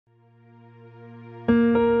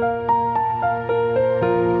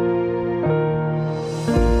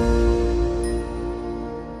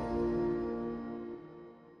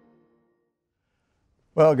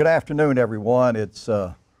Well, good afternoon, everyone. It's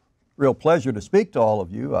a real pleasure to speak to all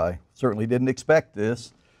of you. I certainly didn't expect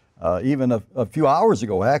this, even a few hours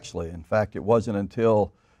ago, actually. In fact, it wasn't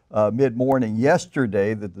until mid-morning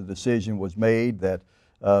yesterday that the decision was made that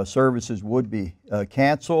services would be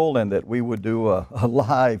canceled and that we would do a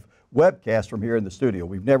live webcast from here in the studio.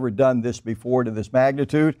 We've never done this before to this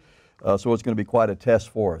magnitude, so it's going to be quite a test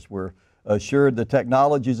for us. We're assured the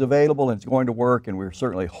technology is available and it's going to work, and we're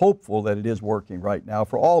certainly hopeful that it is working right now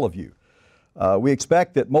for all of you. We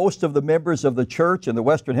expect that most of the members of the church in the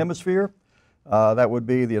Western Hemisphere, that would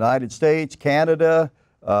be the United States, Canada,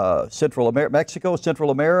 Mexico,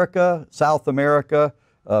 Central America, South America,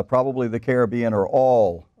 probably the Caribbean, are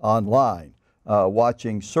all online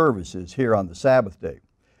watching services here on the Sabbath day.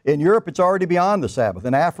 In Europe, it's already beyond the Sabbath.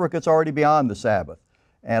 In Africa, it's already beyond the Sabbath.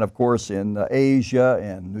 And of course, in Asia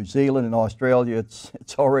and New Zealand and Australia, it's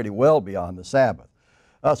already well beyond the Sabbath.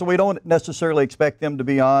 So we don't necessarily expect them to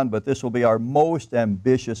be on, but this will be our most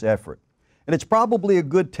ambitious effort. And it's probably a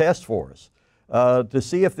good test for us to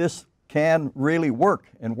see if this can really work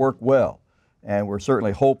and work well. And we're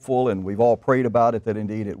certainly hopeful, and we've all prayed about it, that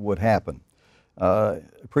indeed it would happen.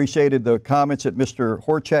 Appreciated the comments that Mr.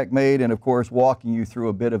 Horchak made, and of course walking you through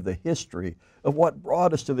a bit of the history of what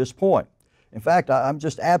brought us to this point. In fact, I'm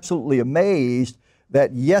just absolutely amazed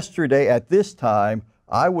that yesterday at this time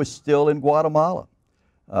I was still in Guatemala,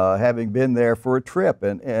 having been there for a trip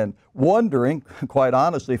and wondering, quite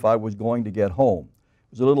honestly, if I was going to get home.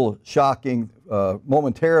 It was a little shocking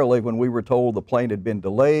momentarily when we were told the plane had been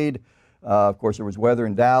delayed. Of course, there was weather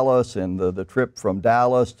in Dallas, and the trip from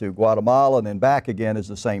Dallas to Guatemala and then back again is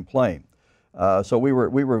the same plane. So we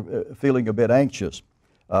were feeling a bit anxious.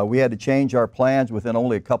 We had to change our plans within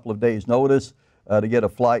only a couple of days' notice to get a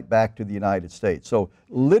flight back to the United States. So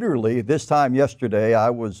literally, this time yesterday, I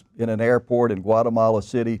was in an airport in Guatemala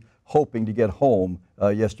City hoping to get home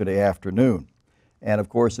yesterday afternoon. And of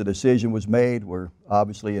course, the decision was made. We're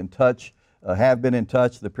obviously in touch, have been in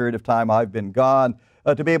touch the period of time I've been gone,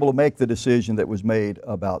 to be able to make the decision that was made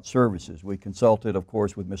about services. We consulted, of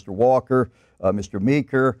course, with Mr. Walker, Mr.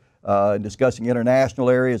 Meeker, in discussing international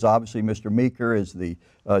areas. Obviously, Mr. Meeker is the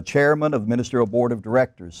chairman of the Ministerial Board of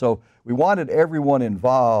Directors. So we wanted everyone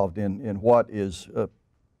involved in what is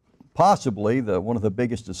possibly one of the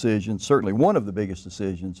biggest decisions, certainly one of the biggest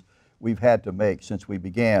decisions we've had to make since we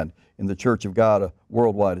began in the Church of God, a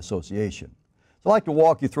worldwide association. So I'd like to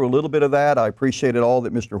walk you through a little bit of that. I appreciated all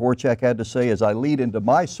that Mr. Horchak had to say as I lead into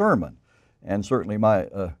my sermon. And certainly my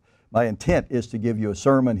intent is to give you a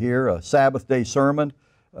sermon here, a Sabbath day sermon,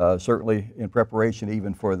 certainly in preparation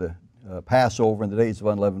even for the Passover and the days of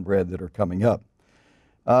unleavened bread that are coming up.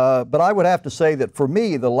 But I would have to say that for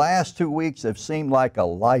me, the last 2 weeks have seemed like a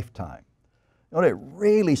lifetime. You know, it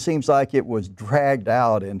really seems like it was dragged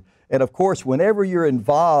out. And of course, whenever you're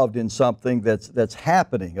involved in something that's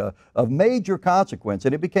happening, of major consequence,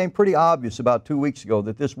 and it became pretty obvious about 2 weeks ago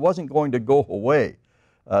that this wasn't going to go away.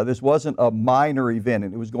 This wasn't a minor event,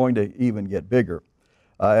 and it was going to even get bigger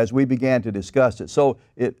as we began to discuss it. So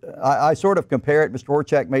I sort of compare it, Mr.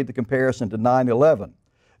 Horchak made the comparison to 9/11.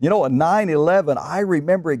 You know, at 9/11, I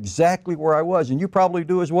remember exactly where I was, and you probably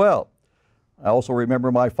do as well. I also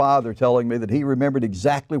remember my father telling me that he remembered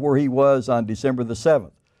exactly where he was on December the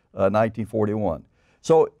 7th, 1941.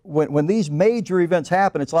 So when these major events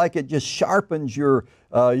happen, it's like it just sharpens your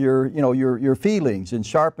feelings and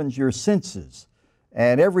sharpens your senses,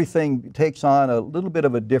 and everything takes on a little bit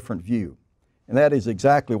of a different view. And that is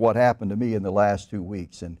exactly what happened to me in the last 2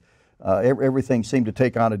 weeks, and everything seemed to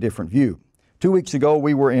take on a different view. 2 weeks ago,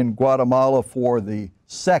 we were in Guatemala for the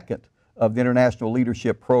second of the International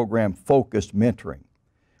Leadership Program Focused Mentoring.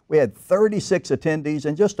 We had 36 attendees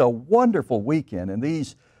and just a wonderful weekend. And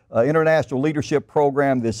these International Leadership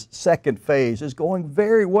Program, this second phase, is going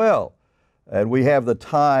very well. And we have the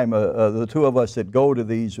time, the two of us that go to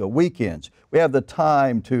these weekends, we have the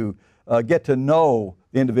time to get to know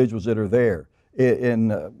the individuals that are there.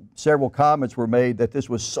 Several comments were made that this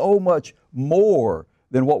was so much more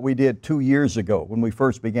than what we did 2 years ago when we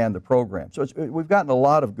first began the program. So we've gotten a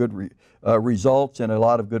lot of good results and a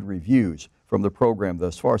lot of good reviews from the program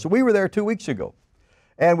thus far. So we were there 2 weeks ago.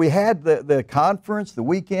 And we had the conference, the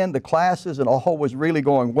weekend, the classes, and all was really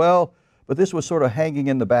going well. But this was sort of hanging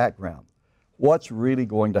in the background. What's really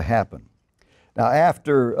going to happen? Now,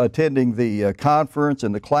 after attending the conference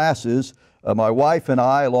and the classes, my wife and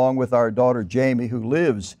I, along with our daughter Jamie, who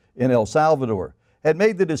lives in El Salvador, had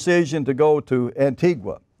made the decision to go to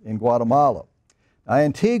Antigua in Guatemala. Now,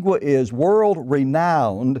 Antigua is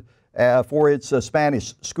world-renowned for its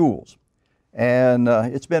Spanish schools. And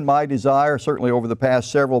it's been my desire, certainly over the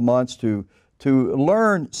past several months, to to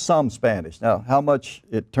learn some Spanish. Now, how much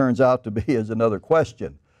it turns out to be is another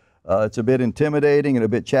question. It's a bit intimidating and a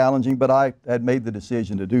bit challenging, but I had made the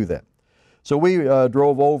decision to do that. So we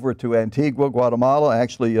drove over to Antigua, Guatemala.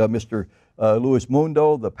 Actually, Mr. Luis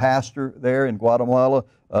Mundo, the pastor there in Guatemala,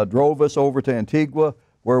 drove us over to Antigua,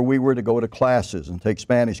 where we were to go to classes and take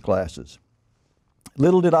Spanish classes.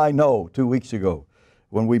 Little did I know 2 weeks ago,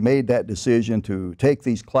 when we made that decision to take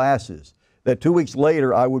these classes, that 2 weeks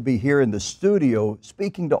later I would be here in the studio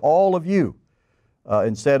speaking to all of you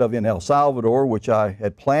instead of in El Salvador, which I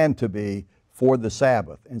had planned to be for the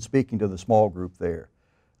Sabbath, and speaking to the small group there.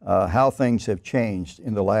 How things have changed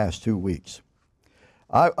in the last 2 weeks.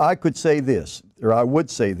 I could say this, or I would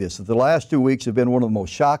say this, that the last 2 weeks have been one of the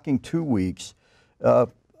most shocking 2 weeks,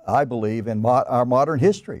 I believe, in our modern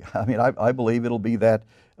history. I mean, I believe it'll be that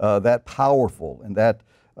powerful and that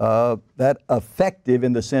effective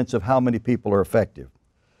in the sense of how many people are effective.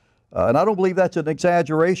 And I don't believe that's an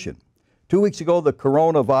exaggeration. 2 weeks ago, the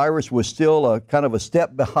coronavirus was still kind of a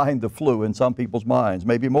step behind the flu in some people's minds,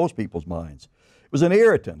 maybe most people's minds. It was an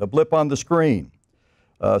irritant, a blip on the screen.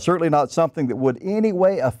 Certainly not something that would in any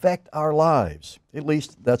way affect our lives. At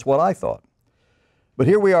least that's what I thought. But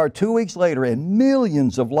here we are 2 weeks later, and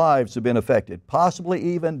millions of lives have been affected, possibly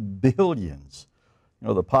even billions. You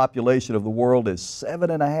know, the population of the world is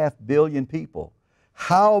 7.5 billion people.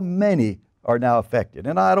 How many are now affected?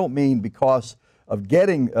 And I don't mean because of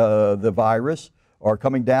getting the virus or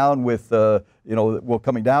coming down with,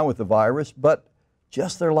 coming down with the virus, but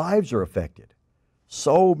just their lives are affected.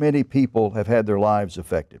 So many people have had their lives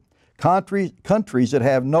affected. Countries that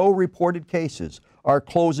have no reported cases are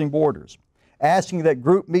closing borders, asking that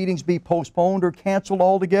group meetings be postponed or canceled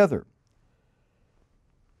altogether.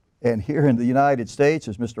 And here in the United States,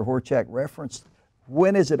 as Mr. Horchak referenced,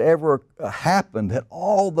 when has it ever happened that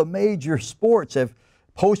all the major sports have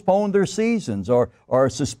postponed their seasons or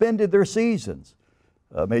suspended their seasons?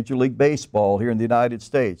 Major League Baseball here in the United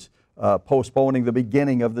States postponing the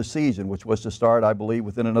beginning of the season, which was to start, I believe,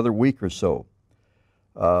 within another week or so.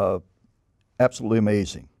 Absolutely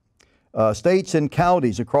amazing. States and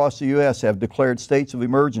counties across the U.S. have declared states of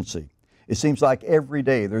emergency. It seems like every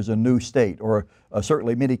day there's a new state, or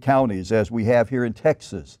certainly many counties, as we have here in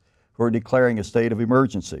Texas, who are declaring a state of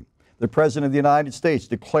emergency. The President of the United States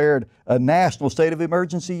declared a national state of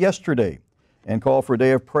emergency yesterday and called for a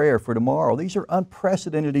day of prayer for tomorrow. These are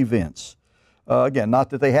unprecedented events. Again, not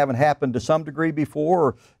that they haven't happened to some degree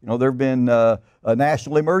before, or, there have been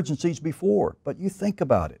national emergencies before, but you think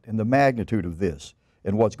about it and the magnitude of this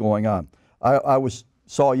and what's going on. I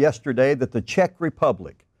saw yesterday that the Czech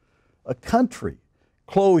Republic, a country,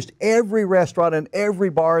 closed every restaurant and every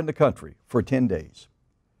bar in the country for 10 days.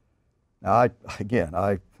 Now,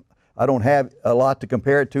 I don't have a lot to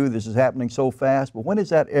compare it to. This is happening so fast, but when has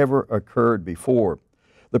that ever occurred before?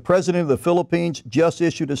 The President of the Philippines just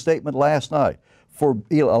issued a statement last night for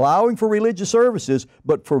allowing for religious services,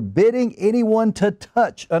 but forbidding anyone to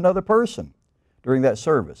touch another person during that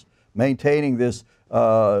service, maintaining this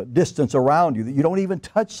distance around you, that you don't even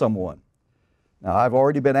touch someone. Now, I've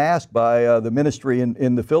already been asked by the ministry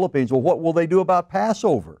in the Philippines, well, what will they do about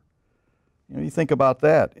Passover? You think about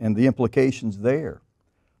that and the implications there.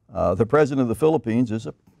 The President of the Philippines is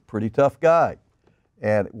a pretty tough guy.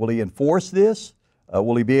 And will he enforce this?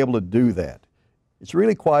 Will he be able to do that? It's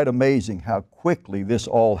really quite amazing how quickly this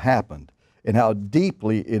all happened and how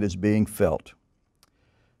deeply it is being felt.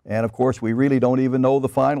 And of course, we really don't even know the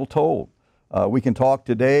final toll. We can talk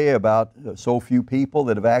today about so few people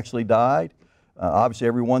that have actually died. Obviously,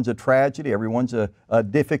 everyone's a tragedy, everyone's a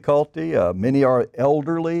difficulty. Many are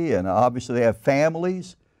elderly, and obviously they have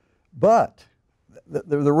families. But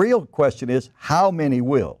the real question is, how many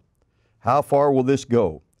will? How far will this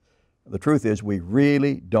go? The truth is, we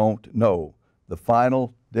really don't know the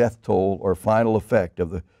final death toll or final effect of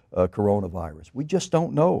the coronavirus. We just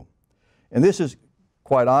don't know. And this is,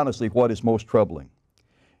 quite honestly, what is most troubling.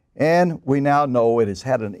 And we now know it has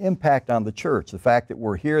had an impact on the church. The fact that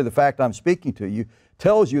we're here, the fact I'm speaking to you,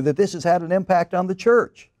 tells you that this has had an impact on the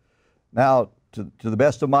church. Now, to the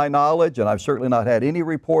best of my knowledge, and I've certainly not had any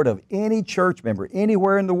report of any church member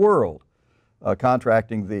anywhere in the world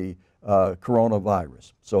contracting the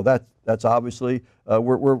coronavirus. So that's obviously,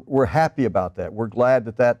 we're happy about that. We're glad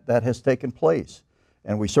that has taken place.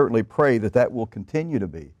 And we certainly pray that that will continue to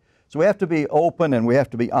be. So we have to be open, and we have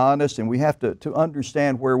to be honest, and we have to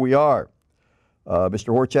understand where we are.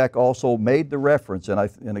 Mr. Horchak also made the reference,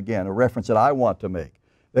 and again, a reference that I want to make,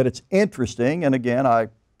 that it's interesting, and again,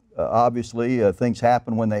 obviously things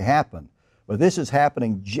happen when they happen, but this is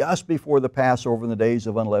happening just before the Passover in the days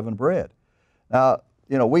of unleavened bread. Now,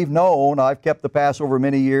 we've known, I've kept the Passover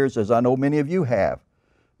many years, as I know many of you have,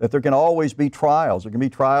 that there can always be trials. There can be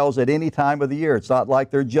trials at any time of the year. It's not like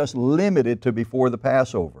they're just limited to before the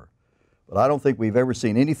Passover. But I don't think we've ever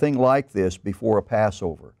seen anything like this before a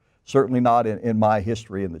Passover, certainly not in my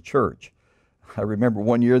history in the church. I remember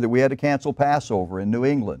one year that we had to cancel Passover in New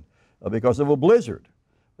England because of a blizzard.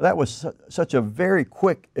 That was such a very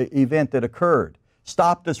quick event that occurred,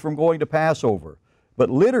 stopped us from going to Passover. But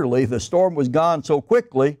literally, the storm was gone so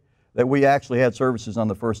quickly that we actually had services on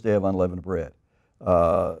the first day of unleavened bread.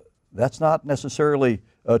 That's not necessarily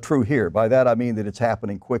true here. By that I mean that it's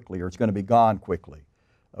happening quickly or it's going to be gone quickly.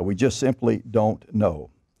 We just simply don't know.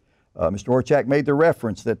 Mr. Orchak made the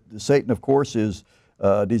reference that Satan, of course, is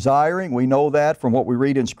desiring. We know that from what we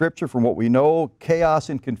read in Scripture, from what we know, chaos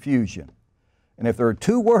and confusion. And if there are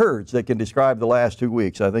two words that can describe the last 2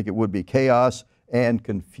 weeks, I think it would be chaos and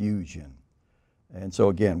confusion. And so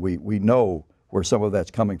again, we know where some of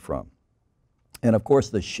that's coming from. And of course,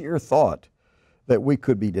 the sheer thought that we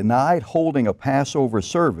could be denied holding a Passover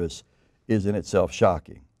service is in itself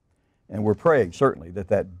shocking. And we're praying, certainly, that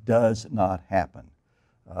that does not happen.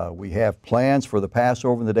 We have plans for the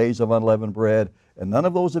Passover and the days of unleavened bread, and none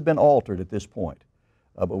of those have been altered at this point.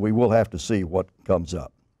 But we will have to see what comes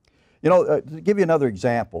up. To give you another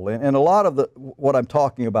example, and a lot of what I'm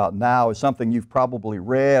talking about now is something you've probably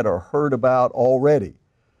read or heard about already.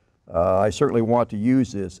 I certainly want to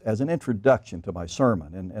use this as an introduction to my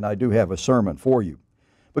sermon, and I do have a sermon for you.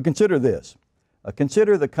 But consider this.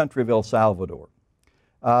 Consider the country of El Salvador.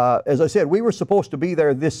 As I said, we were supposed to be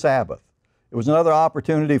there this Sabbath. It was another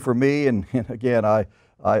opportunity for me, and again, I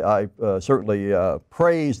certainly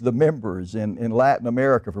praise the members in Latin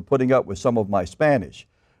America for putting up with some of my Spanish.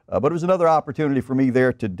 But it was another opportunity for me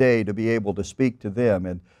there today to be able to speak to them.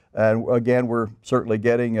 And again, we're certainly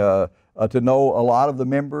getting to know a lot of the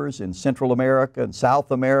members in Central America and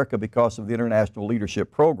South America because of the International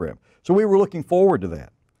Leadership Program. So we were looking forward to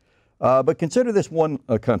that. But consider this one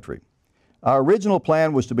country. Our original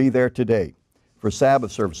plan was to be there today for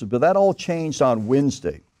Sabbath services, but that all changed on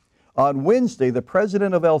Wednesday. On Wednesday, the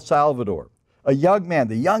president of El Salvador, a young man,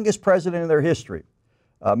 the youngest president in their history,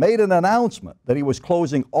 made an announcement that he was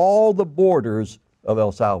closing all the borders of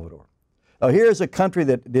El Salvador. Now, here's a country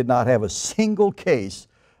that did not have a single case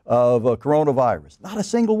of coronavirus, not a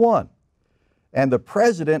single one. And the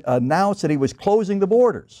president announced that he was closing the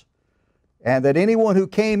borders and that anyone who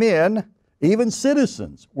came in, even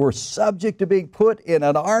citizens, were subject to being put in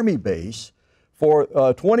an army base for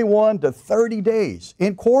 21 to 30 days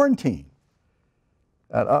in quarantine.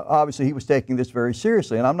 Obviously, he was taking this very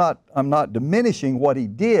seriously, and I'm not diminishing what he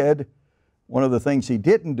did. One of the things he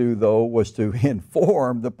didn't do, though, was to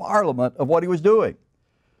inform the Parliament of what he was doing.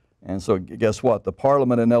 And so guess what? The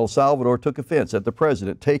Parliament in El Salvador took offense at the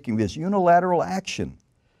president taking this unilateral action.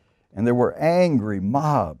 And there were angry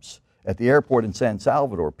mobs at the airport in San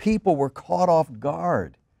Salvador. People were caught off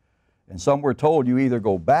guard. And some were told, you either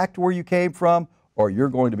go back to where you came from or you're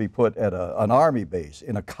going to be put at an army base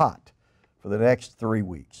in a cot for the next 3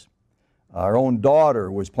 weeks. Our own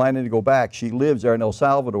daughter was planning to go back. She lives there in El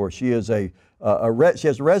Salvador. She is she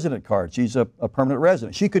has a resident card. She's a permanent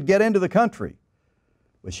resident. She could get into the country,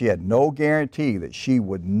 but she had no guarantee that she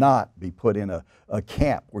would not be put in a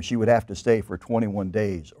camp where she would have to stay for 21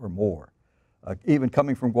 days or more, even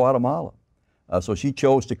coming from Guatemala. So she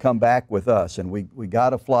chose to come back with us, and we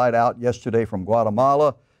got a flight out yesterday from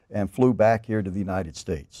Guatemala and flew back here to the United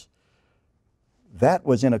States. That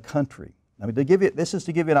was in a country. I mean, this is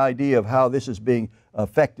to give you an idea of how this is being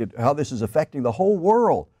affected, how this is affecting the whole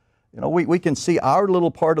world. We can see our little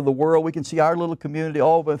part of the world, we can see our little community,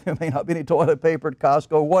 but there may not be any toilet paper at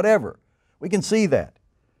Costco, whatever. We can see that.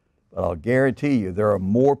 But I'll guarantee you there are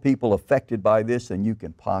more people affected by this than you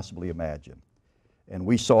can possibly imagine. And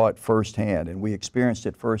we saw it firsthand, and we experienced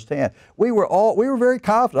it firsthand. We were very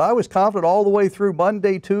confident. I was confident all the way through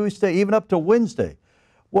Monday, Tuesday, even up to Wednesday.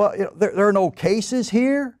 Well, there are no cases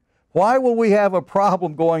here. Why will we have a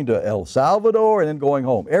problem going to El Salvador and then going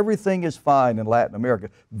home? Everything is fine in Latin America.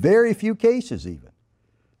 Very few cases even.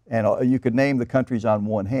 And you could name the countries on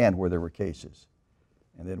one hand where there were cases.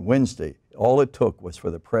 And then Wednesday, all it took was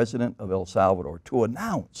for the president of El Salvador to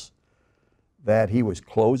announce that he was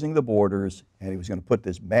closing the borders and he was going to put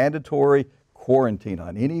this mandatory quarantine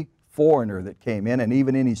on any foreigner that came in and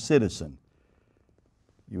even any citizen.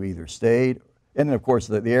 You either stayed, and then of course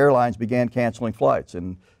the airlines began canceling flights,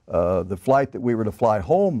 and the flight that we were to fly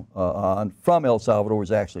home on from El Salvador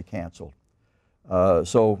was actually canceled.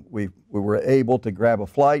 So we were able to grab a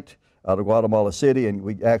flight out of Guatemala City, and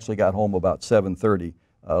we actually got home about 7:30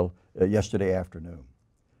 yesterday afternoon.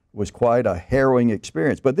 was quite a harrowing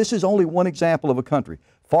experience. But this is only one example of a country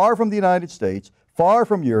far from the United States, far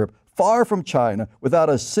from Europe, far from China, without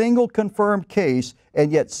a single confirmed case,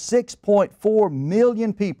 and yet 6.4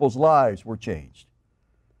 million people's lives were changed.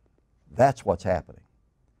 That's what's happening.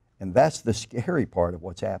 And that's the scary part of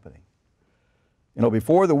what's happening. You know,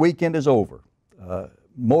 before the weekend is over,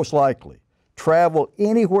 most likely, travel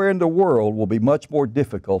anywhere in the world will be much more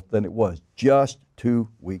difficult than it was just 2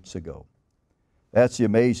 weeks ago. That's the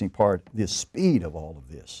amazing part, the speed of all of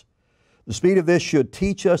this. The speed of this should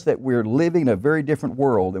teach us that we're living in a very different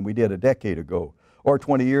world than we did a decade ago or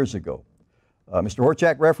 20 years ago. Mr.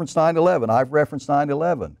 Horchak referenced 9/11. I've referenced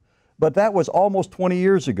 9/11. But that was almost 20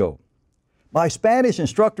 years ago. My Spanish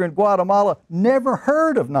instructor in Guatemala never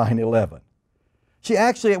heard of 9/11. She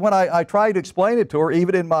actually, when I tried to explain it to her,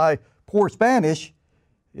 even in my poor Spanish,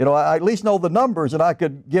 you know, I at least know the numbers and I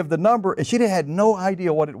could give the number, and she had no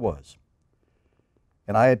idea what it was.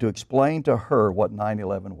 And I had to explain to her what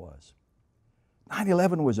 9/11 was.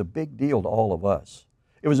 9/11 was a big deal to all of us.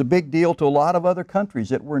 It was a big deal to a lot of other countries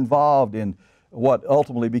that were involved in what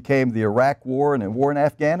ultimately became the Iraq War and the war in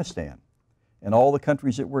Afghanistan, and all the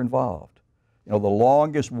countries that were involved. You know, the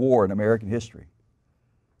longest war in American history.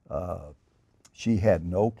 She had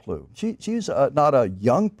no clue. She's not a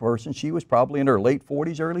young person. She was probably in her late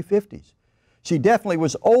 40s, early 50s. She definitely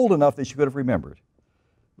was old enough that she could have remembered,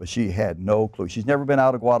 but she had no clue. She's never been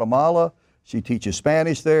out of Guatemala. She teaches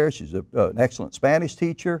Spanish there. She's an excellent Spanish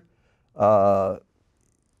teacher, but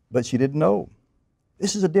she didn't know.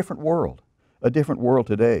 This is a different world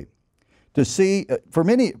today. To see, for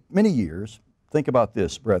many, many years, think about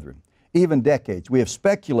this, brethren, even decades, we have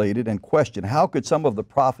speculated and questioned how could some of the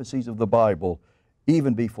prophecies of the Bible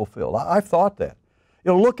even be fulfilled. I've thought that.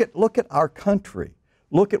 You know, look at our country.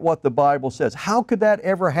 Look at what the Bible says. How could that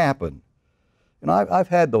ever happen? And I've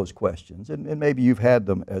had those questions, and maybe you've had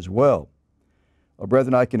them as well. Well,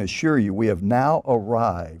 brethren, I can assure you we have now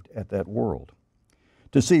arrived at that world.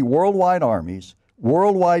 To see worldwide armies,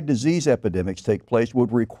 worldwide disease epidemics take place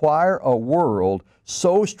would require a world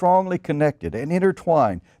so strongly connected and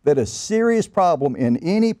intertwined that a serious problem in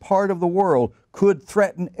any part of the world could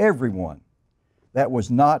threaten everyone. That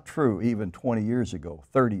was not true even 20 years ago,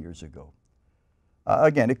 30 years ago.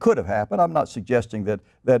 Again, it could have happened. I'm not suggesting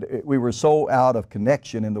that we were so out of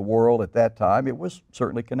connection in the world at that time. It was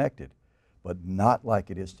certainly connected, but not like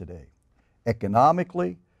it is today.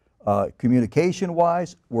 Economically,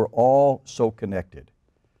 communication-wise, we're all so connected.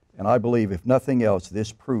 And I believe, if nothing else,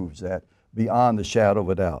 this proves that beyond the shadow of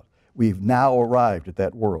a doubt. We've now arrived at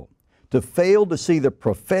that world. To fail to see the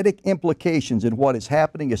prophetic implications in what is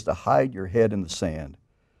happening is to hide your head in the sand.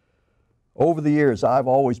 Over the years, I've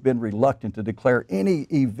always been reluctant to declare any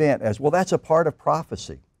event as, well, that's a part of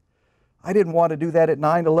prophecy. I didn't want to do that at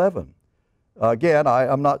 9/11. Again,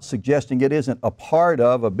 I'm not suggesting it isn't a part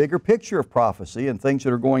of a bigger picture of prophecy and things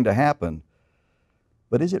that are going to happen.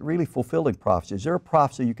 But is it really fulfilling prophecy? Is there a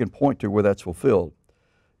prophecy you can point to where that's fulfilled?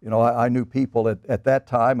 You know, I knew people at that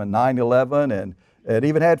time in 9/11 and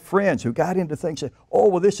even had friends who got into things, said, oh,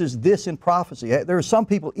 well, this is this in prophecy. There are some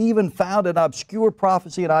people even found an obscure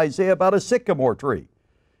prophecy in Isaiah about a sycamore tree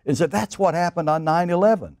and said, that's what happened on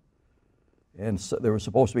 9/11. And so there was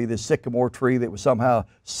supposed to be this sycamore tree that was somehow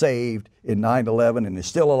saved in 9/11 and is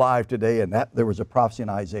still alive today, and that there was a prophecy in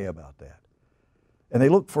Isaiah about that. And they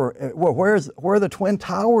looked for, well, where are the Twin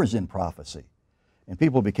Towers in prophecy? And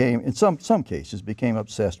people became, in some cases, became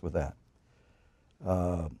obsessed with that.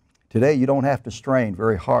 Today, you don't have to strain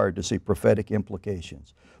very hard to see prophetic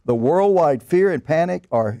implications. The worldwide fear and panic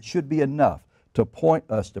should be enough to point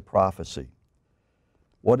us to prophecy.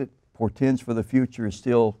 What it portends for the future is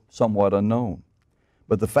still somewhat unknown.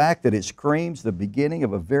 But the fact that it screams the beginning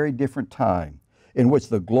of a very different time in which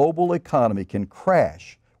the global economy can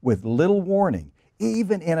crash with little warning,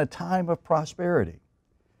 even in a time of prosperity.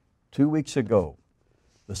 2 weeks ago,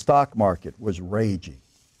 the stock market was raging.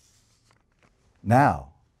 Now,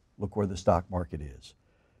 look where the stock market is.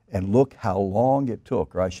 And look how long it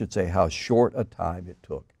took, or I should say how short a time it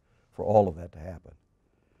took for all of that to happen.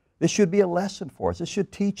 This should be a lesson for us. This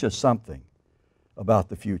should teach us something about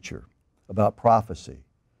the future, about prophecy.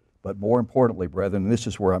 But more importantly, brethren, and this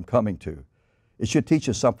is where I'm coming to, it should teach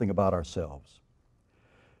us something about ourselves.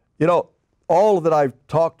 You know, all that I've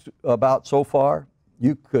talked about so far,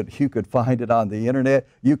 you could find it on the internet.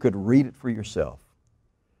 You could read it for yourself.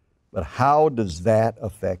 But how does that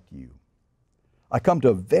affect you? I come to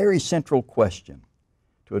a very central question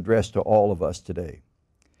to address to all of us today.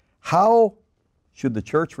 How should the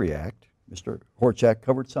church react? Mr. Horchak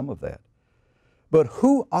covered some of that. But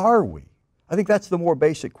who are we? I think that's the more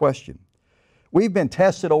basic question. We've been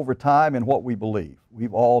tested over time in what we believe.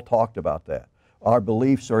 We've all talked about that. Our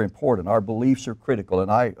beliefs are important. Our beliefs are critical,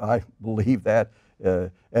 and I believe that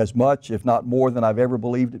as much, if not more, than I've ever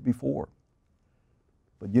believed it before.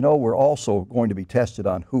 But you know, we're also going to be tested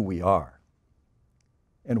on who we are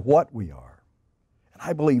and what we are. And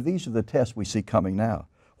I believe these are the tests we see coming now.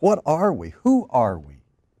 What are we? Who are we?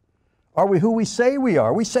 Are we who we say we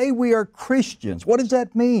are? We say we are Christians. What does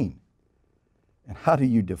that mean? And how do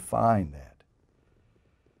you define that?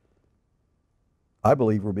 I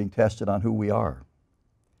believe we're being tested on who we are,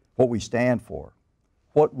 what we stand for,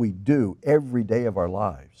 what we do every day of our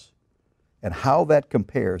lives, and how that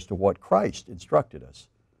compares to what Christ instructed us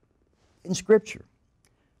in Scripture.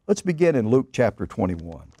 Let's begin in Luke chapter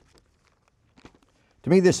 21. To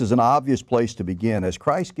me, this is an obvious place to begin as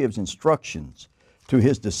Christ gives instructions to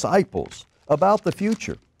His disciples about the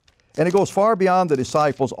future. And it goes far beyond the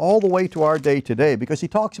disciples all the way to our day today because He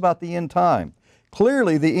talks about the end time.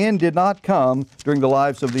 Clearly, the end did not come during the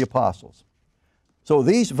lives of the apostles. So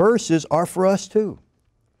these verses are for us too.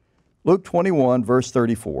 Luke 21, verse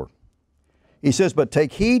 34. He says, "But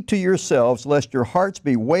take heed to yourselves, lest your hearts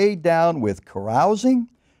be weighed down with carousing,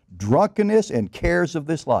 drunkenness, and cares of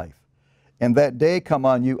this life, and that day come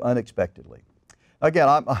on you unexpectedly." Again,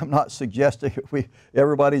 I'm not suggesting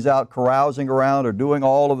everybody's out carousing around or doing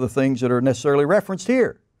all of the things that are necessarily referenced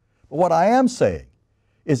here. But what I am saying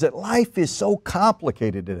is that life is so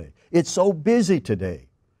complicated today. It's so busy today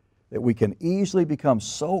that we can easily become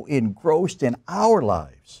so engrossed in our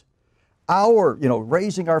lives,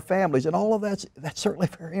 raising our families, and all of that's certainly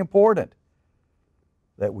very important,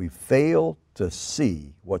 that we fail to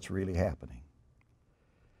see what's really happening.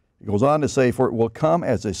 He goes on to say, "For it will come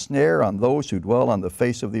as a snare on those who dwell on the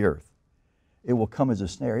face of the earth." It will come as a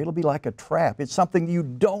snare. It'll be like a trap. It's something you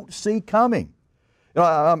don't see coming. You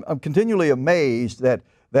know, I'm continually amazed that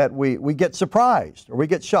we get surprised or we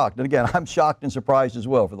get shocked. And again, I'm shocked and surprised as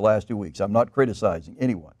well for the last 2 weeks. I'm not criticizing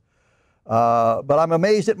anyone. But I'm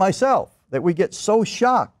amazed at myself that we get so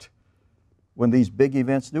shocked when these big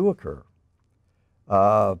events do occur.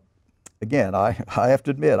 Again, I have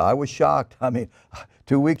to admit, I was shocked. I mean,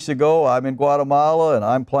 2 weeks ago, I'm in Guatemala and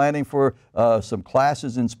I'm planning for some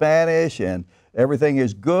classes in Spanish, and everything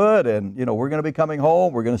is good, and we're going to be coming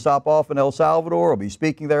home. We're going to stop off in El Salvador. I'll be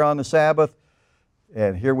speaking there on the Sabbath.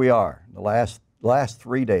 And here we are, the last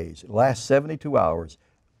 3 days, the last 72 hours,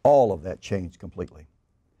 all of that changed completely.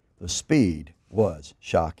 The speed was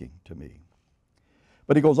shocking to me.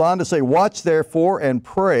 But he goes on to say, "Watch therefore and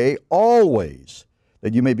pray always,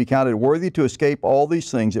 that you may be counted worthy to escape all these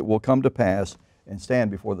things that will come to pass and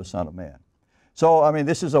stand before the Son of Man." So, I mean,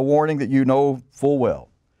 this is a warning that you know full well.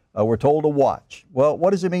 We're told to watch. Well, what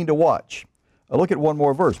does it mean to watch? Look at one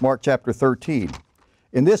more verse, Mark chapter 13.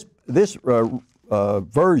 In this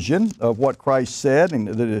version of what Christ said and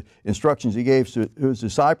the instructions He gave to His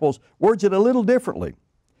disciples, words it a little differently.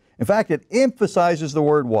 In fact, it emphasizes the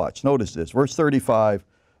word watch. Notice this, verse 35,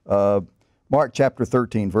 Mark chapter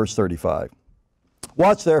 13, verse 35.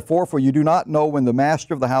 "Watch therefore, for you do not know when the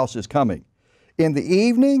master of the house is coming, in the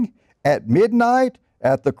evening, at midnight,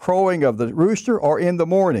 at the crowing of the rooster, or in the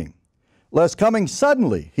morning, lest coming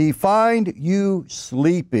suddenly He find you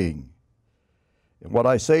sleeping. And what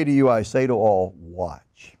I say to you, I say to all,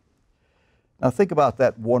 watch." Now think about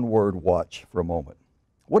that one word, watch, for a moment.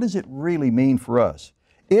 What does it really mean for us?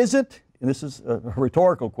 Is it, and this is a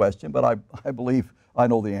rhetorical question, but I believe I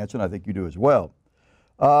know the answer, and I think you do as well.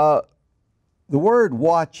 The word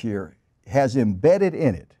watch here has embedded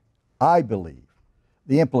in it, I believe,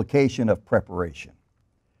 the implication of preparation.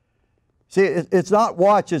 See, it's not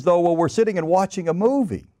watch as though, well, we're sitting and watching a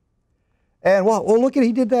movie. And, well, look at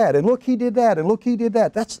he did that, and look, he did that, and look, he did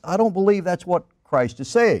that. I don't believe that's what Christ is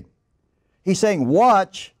saying. He's saying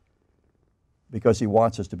watch because He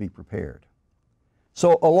wants us to be prepared.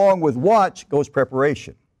 So along with watch goes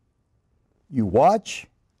preparation. You watch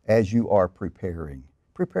as you are preparing.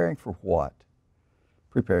 Preparing for what?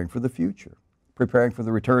 Preparing for the future. Preparing for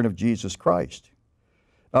the return of Jesus Christ.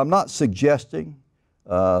 Now, I'm not suggesting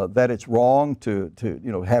that it's wrong to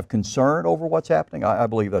have concern over what's happening. I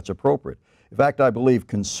believe that's appropriate. In fact, I believe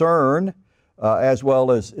concern as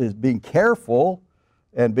well as being careful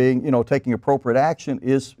and taking appropriate action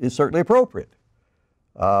is certainly appropriate.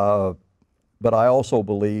 But I also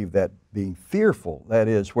believe that being fearful, that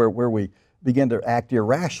is where we begin to act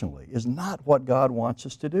irrationally, is not what God wants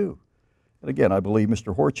us to do. And again, I believe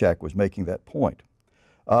Mr. Horchak was making that point.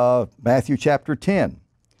 Matthew chapter 10,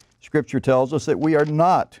 Scripture tells us that we are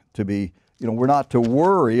not to be, we're not to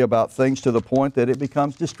worry about things to the point that it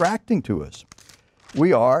becomes distracting to us.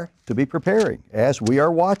 We are to be preparing as we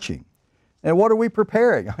are watching. And what are we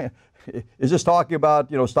preparing? Is this talking about,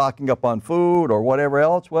 stocking up on food or whatever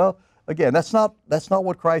else? Well, again, that's not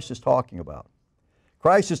what Christ is talking about.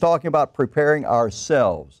 Christ is talking about preparing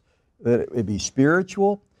ourselves. That it'd be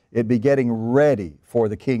spiritual, it'd be getting ready for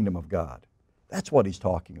the kingdom of God. That's what he's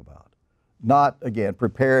talking about. Not, again,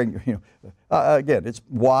 preparing, again, it's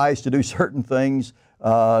wise to do certain things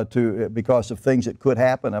because of things that could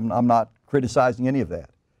happen. I'm not criticizing any of that.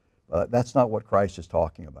 That's not what Christ is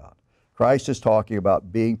talking about. Christ is talking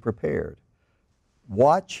about being prepared.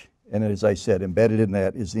 Watch, and as I said, embedded in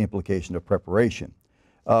that is the implication of preparation.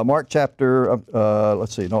 Matthew chapter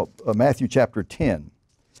 10.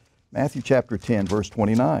 Matthew chapter 10, verse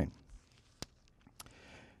 29.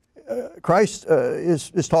 Christ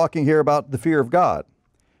is talking here about the fear of God.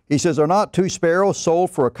 He says, "Are not 2 sparrows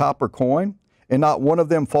sold for a copper coin, and not one of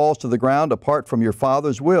them falls to the ground apart from your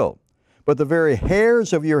Father's will? But the very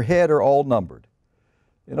hairs of your head are all numbered."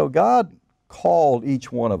 God called each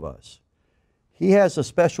one of us. He has a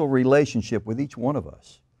special relationship with each one of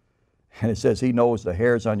us. And it says He knows the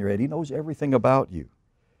hairs on your head. He knows everything about you.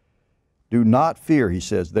 "Do not fear," He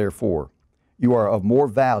says, "therefore, you are of more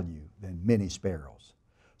value than many sparrows."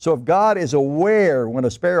 So if God is aware when a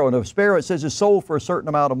sparrow, it says is sold for a certain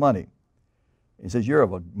amount of money, He says you're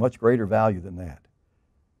of a much greater value than that.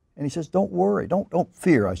 And He says, don't worry, don't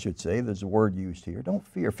fear, I should say. There's a word used here. Don't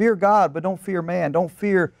fear. Fear God, but don't fear man. Don't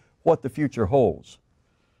fear what the future holds.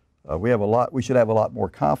 We should have a lot more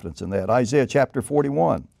confidence in that. Isaiah chapter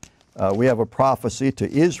 41. We have a prophecy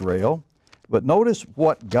to Israel. But notice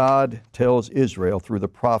what God tells Israel through the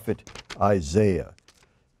prophet Isaiah.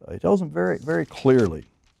 He tells them very, very clearly.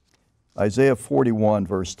 Isaiah 41,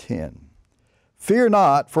 verse 10. "Fear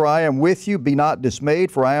not, for I am with you. Be not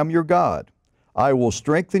dismayed, for I am your God. I will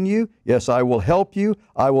strengthen you. Yes, I will help you.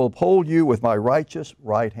 I will uphold you with my righteous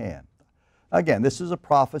right hand." Again, this is a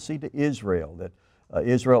prophecy to Israel, that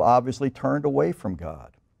Israel obviously turned away from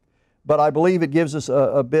God. But I believe it gives us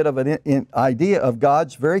a bit of an idea of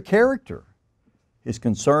God's very character, His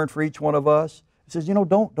concern for each one of us. He says,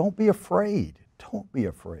 don't be afraid. Don't be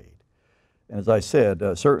afraid. And as I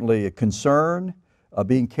said, certainly a concern,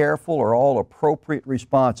 being careful are all appropriate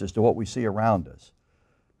responses to what we see around us.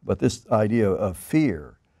 But this idea of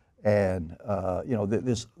fear and,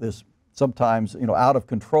 this sometimes, out of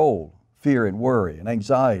control, fear and worry and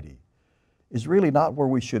anxiety is really not where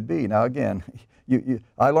we should be. Now again,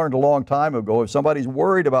 I learned a long time ago, if somebody's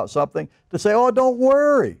worried about something, to say, "Oh, don't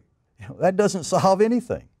worry." That doesn't solve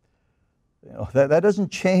anything. That doesn't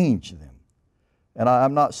change them. And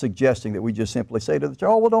I'm not suggesting that we just simply say to the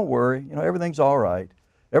child, "Oh, well, don't worry. Everything's all right.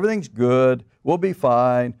 Everything's good. We'll be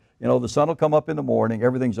fine. The sun will come up in the morning.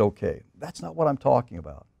 Everything's okay." That's not what I'm talking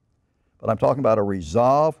about. But I'm talking about a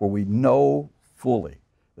resolve where we know fully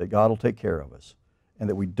that God will take care of us and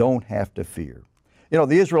that we don't have to fear.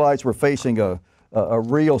 The Israelites were facing a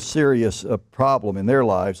real serious problem in their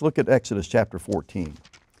lives. Look at Exodus chapter 14.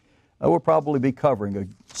 We'll probably be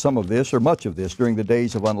covering some of this or much of this during the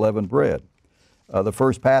days of unleavened bread. The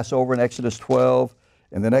first Passover in Exodus 12,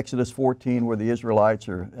 and then Exodus 14 where the Israelites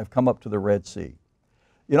have come up to the Red Sea.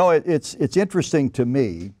 It's interesting to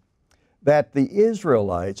me that the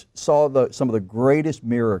Israelites saw some of the greatest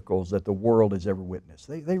miracles that the world has ever witnessed.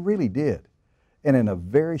 They really did. And in a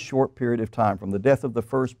very short period of time, from the death of the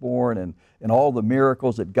firstborn and all the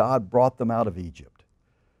miracles that God brought them out of Egypt.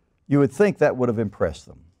 You would think that would have impressed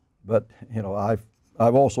them. But,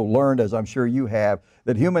 I've also learned, as I'm sure you have,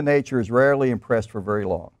 that human nature is rarely impressed for very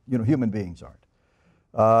long. Human beings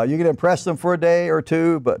aren't. You can impress them for a day or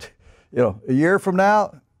two, but, a year from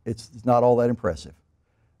now, it's not all that impressive.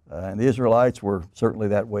 And the Israelites were certainly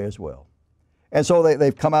that way as well. And so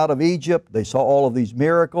they've come out of Egypt. They saw all of these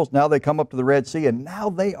miracles. Now they come up to the Red Sea, and now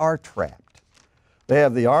they are trapped. They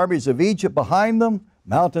have the armies of Egypt behind them,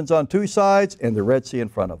 mountains on two sides, and the Red Sea in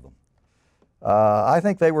front of them. I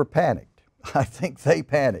think they were panicked. I think they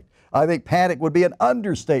panicked. I think panic would be an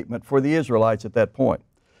understatement for the Israelites at that point.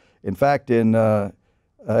 In fact, in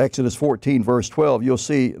Exodus 14, verse 12, you'll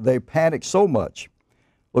see they panicked so much.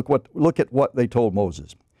 Look at what they told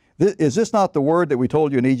Moses. "Is this not the word that we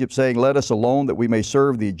told you in Egypt, saying, 'Let us alone, that we may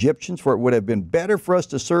serve the Egyptians? For it would have been better for us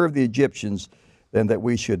to serve the Egyptians than that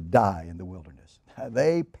we should die in the wilderness.'"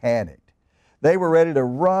 They panicked. They were ready to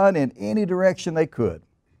run in any direction they could.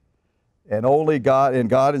 And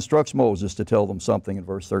God instructs Moses to tell them something in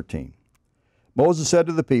verse 13. Moses said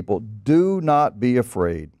to the people, "Do not be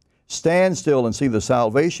afraid. Stand still and see the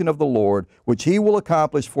salvation of the Lord, which He will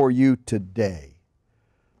accomplish for you today."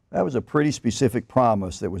 That was a pretty specific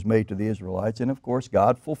promise that was made to the Israelites, and of course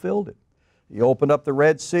God fulfilled it. He opened up the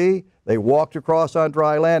Red Sea. They walked across on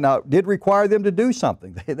dry land. Now, it did require them to do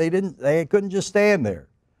something. They couldn't just stand there.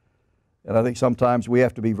 And I think sometimes we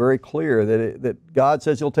have to be very clear that God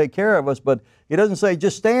says He'll take care of us, but He doesn't say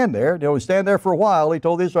just stand there. You know, stand there for a while. He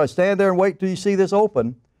told the Israelites, stand there and wait till you see this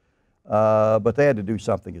open. But they had to do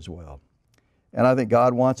something as well. And I think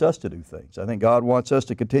God wants us to do things. I think God wants us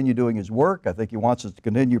to continue doing His work. I think He wants us to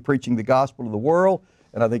continue preaching the gospel to the world.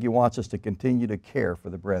 And I think He wants us to continue to care for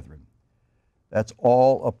the brethren. That's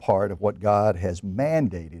all a part of what God has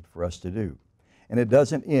mandated for us to do. And it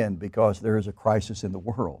doesn't end because there is a crisis in the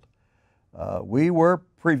world. We were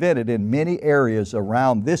prevented in many areas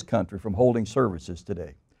around this country from holding services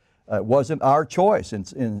today. It wasn't our choice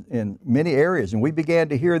in many areas, and we began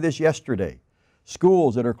to hear this yesterday.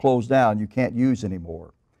 Schools that are closed down you can't use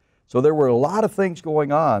anymore. So there were a lot of things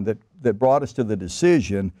going on that brought us to the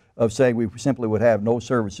decision of saying we simply would have no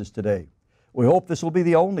services today. We hope this will be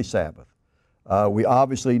the only Sabbath. We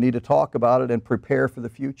obviously need to talk about it and prepare for the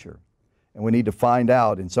future. And we need to find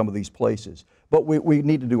out in some of these places. But we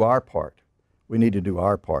need to do our part. We need to do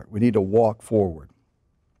our part. We need to walk forward.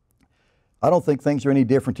 I don't think things are any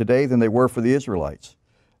different today than they were for the Israelites.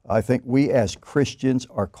 I think we as Christians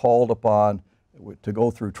are called upon to go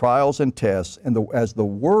through trials and tests, and as the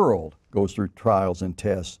world goes through trials and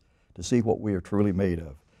tests, to see what we are truly made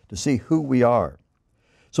of, to see who we are.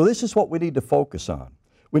 So this is what we need to focus on.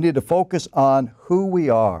 We need to focus on who we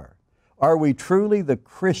are. Are we truly the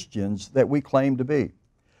Christians that we claim to be?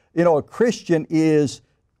 You know, a Christian is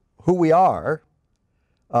who we are,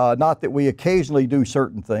 not that we occasionally do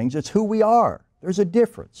certain things. It's who we are. There's a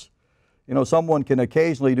difference. You know, someone can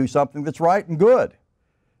occasionally do something that's right and good.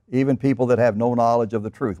 Even people that have no knowledge of the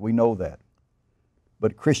truth, we know that.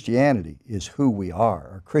 But Christianity is who we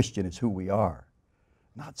are. A Christian is who we are.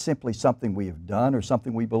 Not simply something we have done or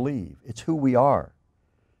something we believe. It's who we are.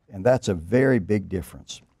 And that's a very big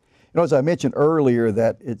difference. You know, as I mentioned earlier,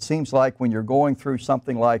 that it seems like when you're going through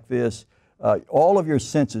something like this, all of your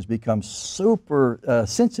senses become super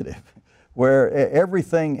sensitive, where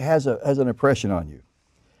everything has an impression on you.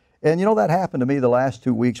 And you know, that happened to me the last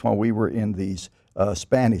 2 weeks when we were in these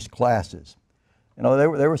Spanish classes. You know,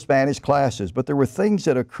 they were Spanish classes, but there were things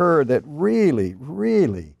that occurred that really,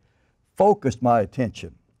 really focused my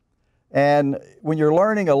attention. And when you're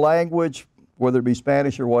learning a language, whether it be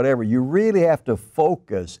Spanish or whatever, you really have to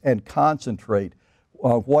focus and concentrate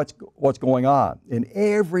on what's going on in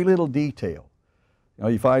every little detail. You know,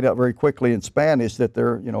 you find out very quickly in Spanish that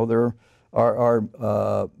there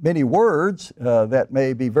are many words that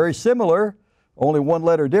may be very similar, only one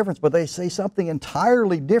letter difference, but they say something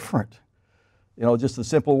entirely different. You know, just the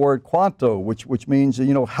simple word cuánto, which means,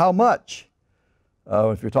 you know, how much.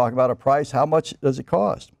 If you're talking about a price, how much does it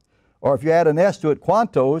cost? Or if you add an S to it,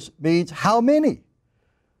 cuántos means how many.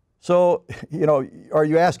 So, you know, are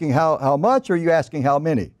you asking how much, or are you asking how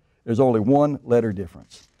many? There's only one letter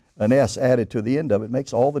difference. An S added to the end of it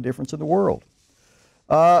makes all the difference in the world.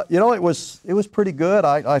 You know, it was pretty good.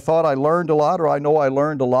 I thought I learned a lot, or I know I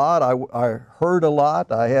learned a lot. I heard a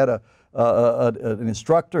lot. I had an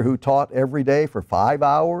instructor who taught every day for 5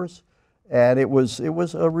 hours, and it was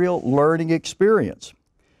a real learning experience.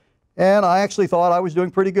 And I actually thought I was doing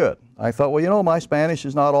pretty good. I thought, well, you know, my Spanish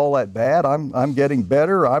is not all that bad. I'm getting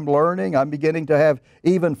better. I'm learning. I'm beginning to have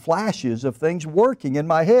even flashes of things working in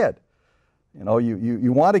my head. You know,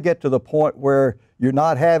 you want to get to the point where you're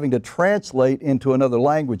not having to translate into another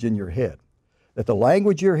language in your head. That the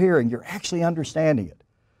language you're hearing, you're actually understanding it.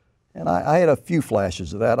 And I had a few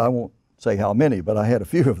flashes of that. I won't say how many, but I had a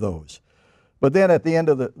few of those. But then at the end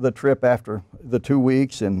of the trip, after the 2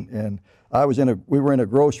 weeks, and we were in a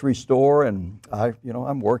grocery store, and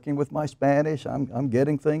I'm working with my Spanish. I'm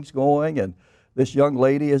getting things going, and this young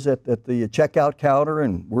lady is at the checkout counter,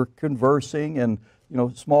 and we're conversing in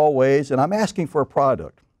small ways, and I'm asking for a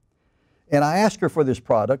product. And I asked her for this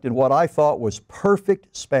product in what I thought was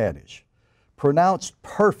perfect Spanish, pronounced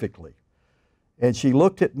perfectly. And she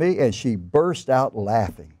looked at me and she burst out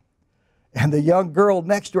laughing. And the young girl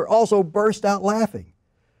next to her also burst out laughing.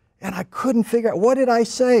 And I couldn't figure out, what did I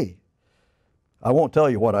say? I won't tell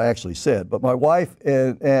you what I actually said, but my wife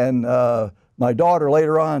and my daughter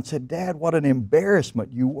later on said, "Dad, what an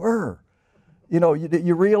embarrassment you were." You know,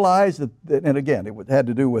 you realize that, and again, it had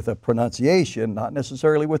to do with a pronunciation, not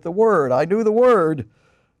necessarily with the word. I knew the word,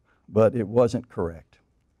 but it wasn't correct.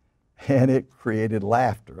 And it created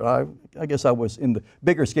laughter. I guess I was, in the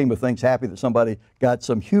bigger scheme of things, happy that somebody got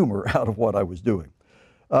some humor out of what I was doing.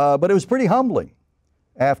 But it was pretty humbling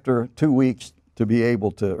after 2 weeks to be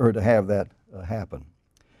able to have that happen.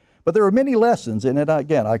 But there were many lessons, and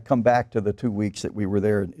again, I come back to the 2 weeks that we were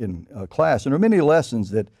there in class, and there are many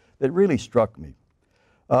lessons that really struck me.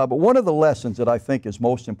 But one of the lessons that I think is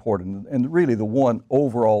most important, and really the one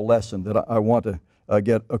overall lesson that I want to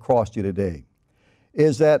get across to you today,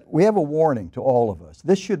 is that we have a warning to all of us.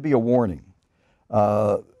 This should be a warning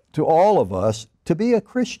to all of us to be a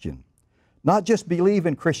Christian, not just believe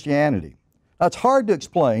in Christianity. Now, it's hard to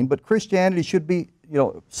explain, but Christianity should be,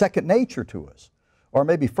 second nature to us, or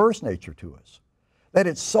maybe first nature to us. That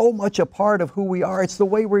it's so much a part of who we are. It's the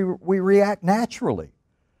way we react naturally.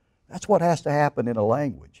 That's what has to happen in a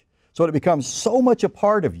language. So it becomes so much a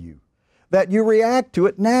part of you that you react to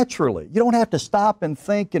it naturally. You don't have to stop and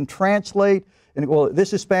think and translate and, well,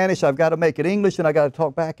 this is Spanish, I've got to make it English, and I've got to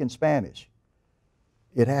talk back in Spanish.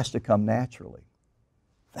 It has to come naturally.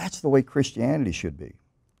 That's the way Christianity should be.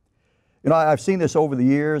 I've seen this over the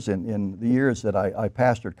years, and in the years that I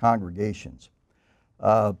pastored congregations.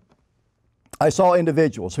 I saw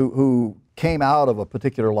individuals who came out of a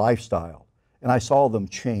particular lifestyle, and I saw them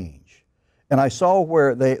change. And I saw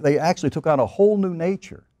where they actually took on a whole new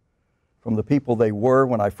nature from the people they were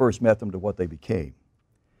when I first met them to what they became.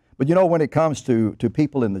 But when it comes to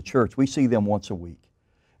people in the church, we see them once a week.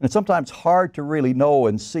 And it's sometimes hard to really know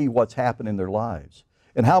and see what's happened in their lives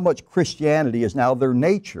and how much Christianity is now their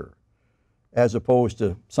nature as opposed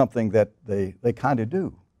to something that they kind of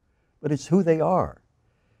do. But it's who they are.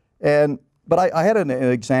 But I had an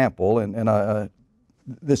example, and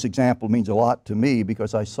this example means a lot to me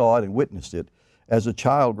because I saw it and witnessed it as a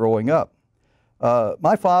child growing up.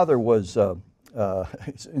 My father was,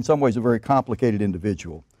 in some ways, a very complicated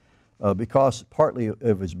individual because partly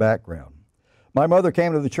of his background. My mother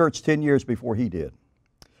came to the church 10 years before he did.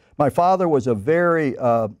 My father was a very,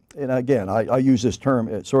 and again, I use this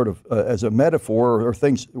term sort of as a metaphor or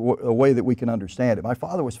a way that we can understand it. My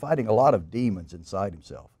father was fighting a lot of demons inside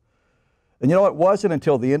himself. And it wasn't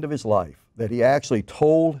until the end of his life that he actually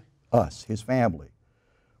told us, his family,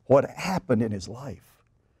 what happened in his life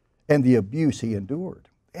and the abuse he endured.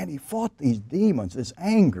 And he fought these demons, this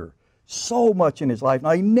anger, so much in his life.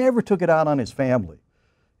 Now, he never took it out on his family.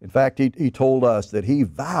 In fact, he told us that he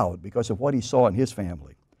vowed, because of what he saw in his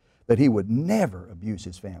family, that he would never abuse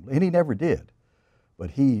his family, and he never did. But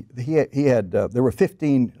there were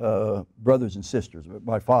 15 brothers and sisters,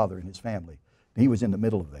 my father and his family. He was in the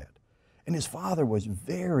middle of that. And his father was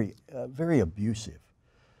very, very abusive.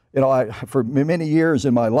 For many years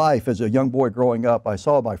in my life as a young boy growing up, I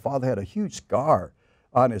saw my father had a huge scar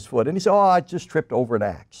on his foot. And he said, I just tripped over an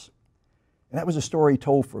axe. And that was a story he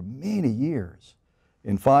told for many years.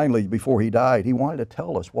 And finally, before he died, he wanted to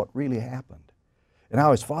tell us what really happened and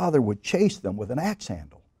how his father would chase them with an axe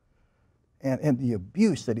handle and the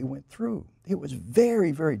abuse that he went through. It was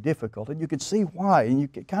very, very difficult, and you could see why, and you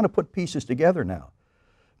could kind of put pieces together now.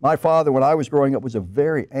 My father, when I was growing up,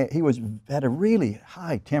 had a really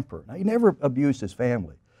high temper. Now, he never abused his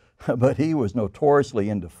family, but he was notoriously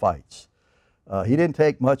into fights. He didn't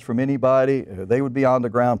take much from anybody. They would be on the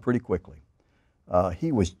ground pretty quickly.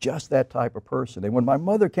 He was just that type of person. And when my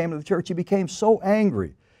mother came to the church, he became so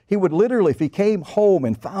angry. He would literally, if he came home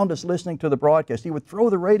and found us listening to the broadcast, he would throw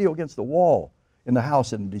the radio against the wall in the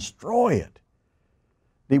house and destroy it.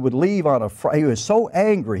 He would leave on a Friday. He was so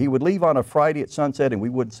angry, he would leave on a Friday at sunset and we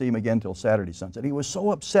wouldn't see him again until Saturday sunset. He was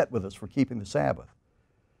so upset with us for keeping the Sabbath.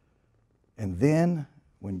 And then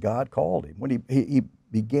when God called him, when he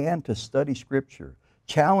began to study Scripture,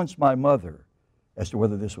 challenged my mother as to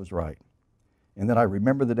whether this was right. And then I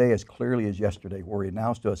remember the day as clearly as yesterday where he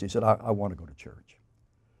announced to us, he said, I want to go to church.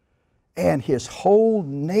 And his whole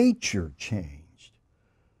nature changed.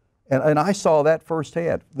 And I saw that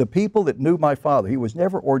firsthand. The people that knew my father, he was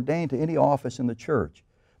never ordained to any office in the church,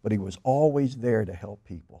 but he was always there to help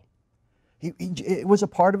people. It was a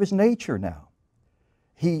part of his nature now.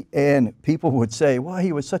 And people would say, well,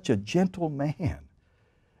 he was such a gentle man.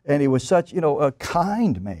 And he was such, a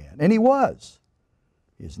kind man. And he was.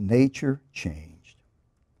 His nature changed.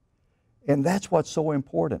 And that's what's so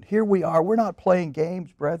important. Here we are. We're not playing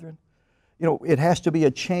games, brethren. It has to be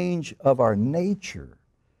a change of our nature.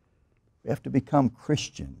 We have to become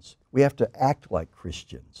Christians. We have to act like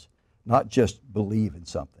Christians, not just believe in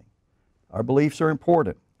something. Our beliefs are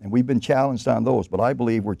important, and we've been challenged on those, but I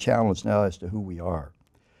believe we're challenged now as to who we are.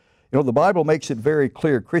 The Bible makes it very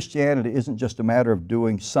clear Christianity isn't just a matter of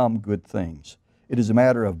doing some good things. It is a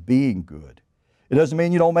matter of being good. It doesn't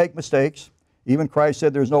mean you don't make mistakes. Even Christ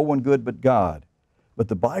said there's no one good but God. But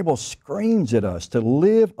the Bible screams at us to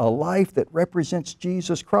live a life that represents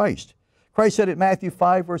Jesus Christ. Christ said in Matthew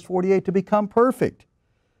 5, verse 48, to become perfect.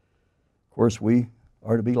 Of course, we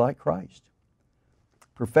are to be like Christ.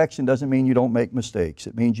 Perfection doesn't mean you don't make mistakes.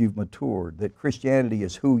 It means you've matured, that Christianity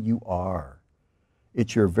is who you are.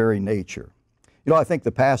 It's your very nature. I think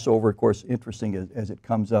the Passover, of course, interesting as it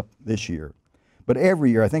comes up this year. But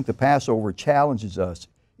every year, I think the Passover challenges us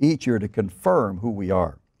each year to confirm who we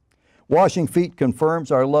are. Washing feet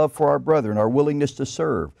confirms our love for our brethren, our willingness to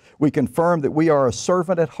serve. We confirm that we are a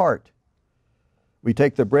servant at heart. We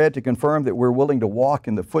take the bread to confirm that we're willing to walk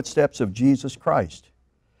in the footsteps of Jesus Christ.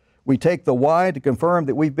 We take the wine to confirm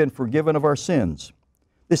that we've been forgiven of our sins.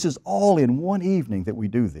 This is all in one evening that we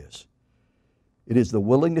do this. It is the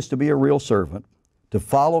willingness to be a real servant, to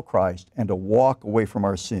follow Christ, and to walk away from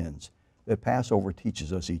our sins that Passover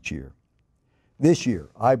teaches us each year. This year,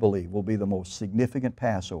 I believe, will be the most significant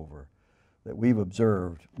Passover that we've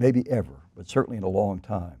observed, maybe ever, but certainly in a long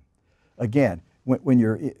time. Again, when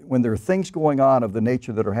there are things going on of the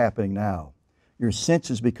nature that are happening now, your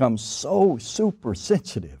senses become so super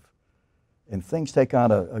sensitive, and things take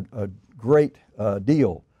on a great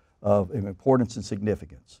deal of importance and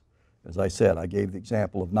significance. As I said, I gave the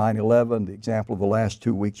example of 9/11, the example of the last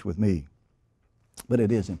 2 weeks with me, but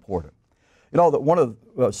it is important. You know, that one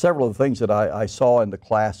of several of the things that I saw in the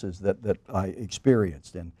classes that I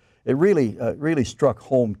experienced, and it really struck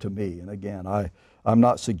home to me. And again, I'm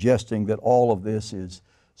not suggesting that all of this is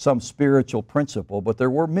some spiritual principle, but there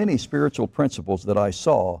were many spiritual principles that I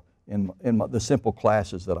saw in the simple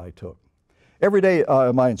classes that I took. Every day,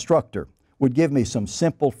 my instructor would give me some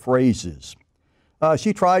simple phrases.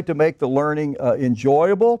 She tried to make the learning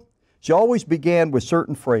enjoyable. She always began with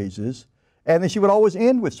certain phrases, and then she would always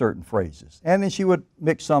end with certain phrases, and then she would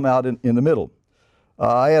mix some out in the middle.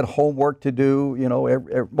 I had homework to do, you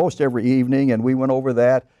know, most every evening, and we went over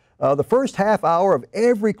that. The first half hour of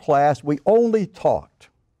every class, we only talked.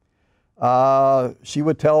 She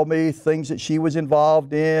would tell me things that she was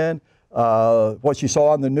involved in, what she saw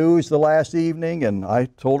on the news the last evening, and I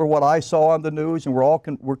told her what I saw on the news, and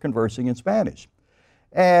we're conversing in Spanish.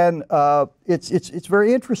 And it's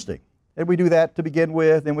very interesting. And we do that to begin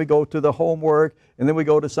with, then we go to the homework, and then we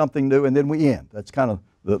go to something new, and then we end. That's kind of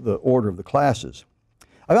the order of the classes.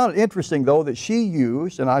 I found it interesting, though, that she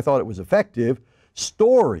used, and I thought it was effective,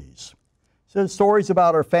 stories. So stories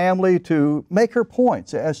about her family to make her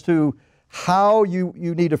points as to how you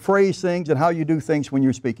need to phrase things and how you do things when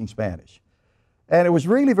you're speaking Spanish. And it was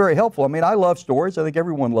really very helpful. I mean, I love stories. I think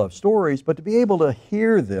everyone loves stories, but to be able to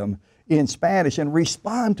hear them in Spanish and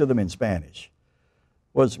respond to them in Spanish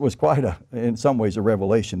was quite in some ways a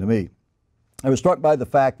revelation to me. I was struck by the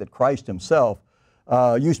fact that Christ himself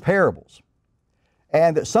used parables.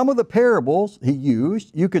 And that some of the parables he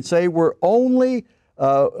used, you could say, were only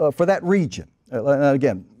for that region. And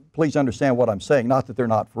again, please understand what I'm saying, not that they're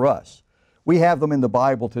not for us. We have them in the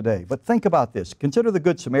Bible today. But think about this. Consider the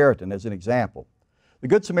Good Samaritan as an example. The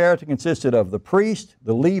Good Samaritan consisted of the priest,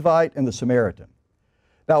 the Levite, and the Samaritan.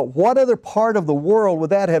 Now, what other part of the world would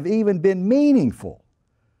that have even been meaningful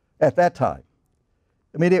at that time?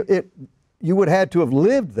 I mean, you would have had to have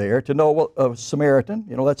lived there to know a Samaritan.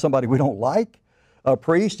 You know, that's somebody we don't like. A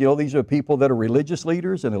priest, you know, these are people that are religious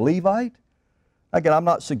leaders, and a Levite. Again, I'm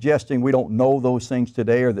not suggesting we don't know those things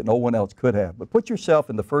today or that no one else could have, but put yourself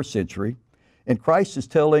in the first century, and Christ is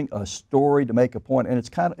telling a story to make a point, and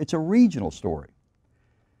it's a regional story.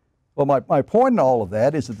 Well, my point in all of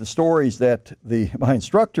that is that the stories that my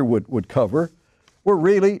instructor would cover were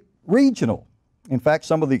really regional. In fact,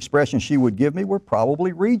 some of the expressions she would give me were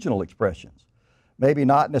probably regional expressions. Maybe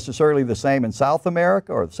not necessarily the same in South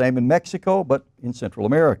America or the same in Mexico, but in Central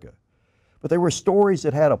America. But they were stories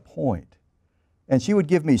that had a point. And she would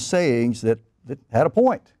give me sayings that had a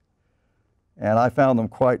point. And I found them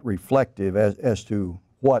quite reflective as to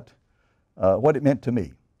what it meant to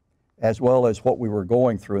me, as well as what we were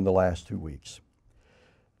going through in the last 2 weeks.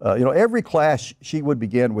 You know, every class she would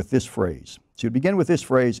begin with this phrase. She would begin with this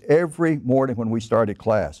phrase every morning when we started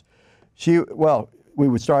class. We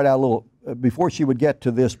would start out a little, before she would get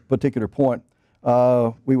to this particular point,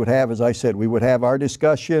 we would have, as I said, we would have our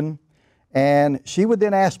discussion, and she would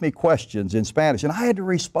then ask me questions in Spanish, and I had to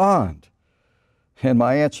respond. And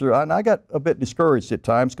my answer, and I got a bit discouraged at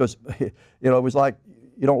times because, you know, it was like,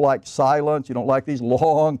 you don't like silence, you don't like these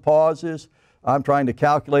long pauses. I'm trying to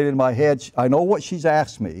calculate in my head. I know what she's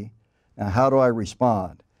asked me, now how do I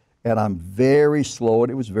respond? And I'm very slow,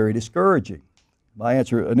 and it was very discouraging. My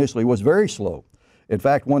answer initially was very slow. In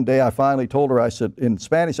fact, one day I finally told her, I said, in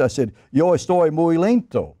Spanish, I said, yo estoy muy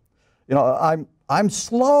lento. You know, I'm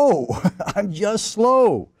slow. I'm just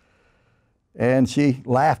slow. And she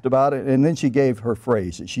laughed about it, and then she gave her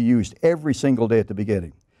phrase that she used every single day at the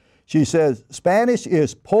beginning. She says, Spanish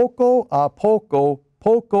is poco a poco,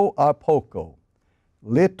 poco a poco,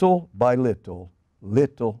 little by little,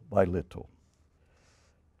 little by little.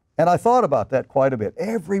 And I thought about that quite a bit.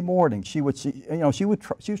 Every morning she would see, you know, she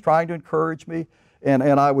was trying to encourage me, and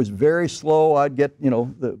I was very slow. I'd get, you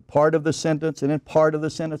know, the part of the sentence, and then part of the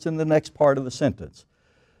sentence, and the next part of the sentence.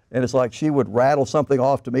 And it's like she would rattle something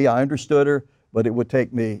off to me. I understood her, but it would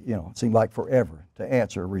take me, it seemed like forever to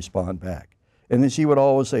answer or respond back. And then she would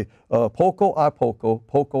always say, poco a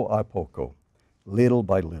poco, little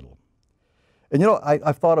by little. And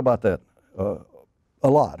I've thought about that a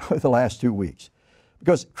lot the last 2 weeks,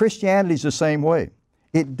 because Christianity is the same way.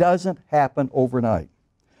 It doesn't happen overnight.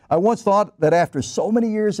 I once thought that after so many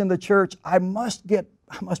years in the church, I must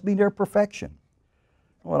be near perfection.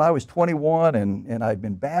 When I was 21 and I'd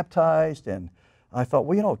been baptized, and I thought,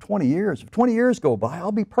 well, 20 years, if 20 years go by,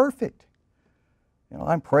 I'll be perfect.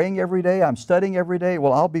 I'm praying every day, I'm studying every day,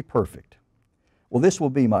 well, I'll be perfect. Well, this will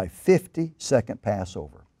be my 52nd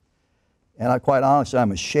Passover. And quite honestly,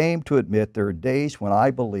 I'm ashamed to admit there are days when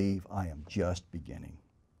I believe I am just beginning.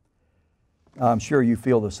 I'm sure you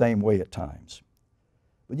feel the same way at times.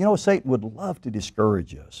 But Satan would love to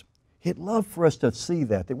discourage us. He'd love for us to see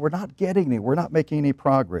that we're not getting any, we're not making any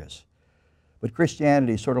progress. But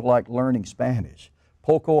Christianity is sort of like learning Spanish.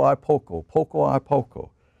 Poco a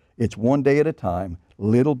poco. It's one day at a time,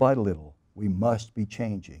 little by little. We must be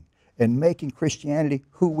changing and making Christianity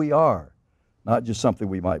who we are, not just something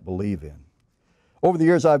we might believe in. Over the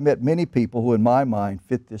years, I've met many people who, in my mind,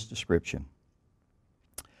 fit this description.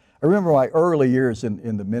 I remember my early years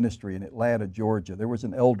in the ministry in Atlanta, Georgia. There was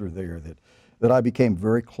an elder there that I became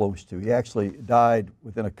very close to. He actually died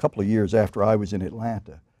within a couple of years after I was in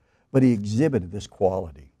Atlanta, but he exhibited this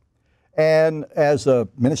quality. And as a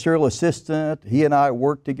ministerial assistant, he and I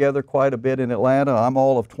worked together quite a bit in Atlanta. I'm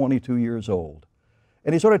all of 22 years old.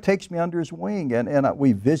 And he sort of takes me under his wing, and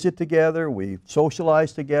we visit together, we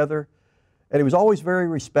socialize together, and he was always very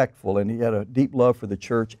respectful, and he had a deep love for the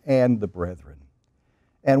church and the brethren.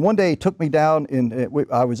 And one day he took me down,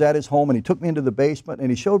 I was at his home, and he took me into the basement, and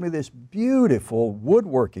he showed me this beautiful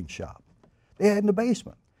woodworking shop they had in the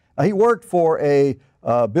basement. Now, he worked for a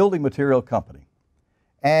building material company,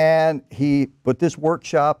 and he put this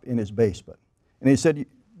workshop in his basement. And he said,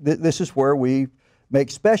 this is where we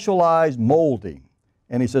make specialized molding.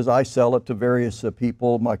 And he says, I sell it to various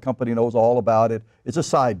people. My company knows all about it. It's a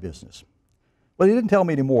side business. But he didn't tell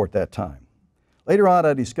me any more at that time. Later on,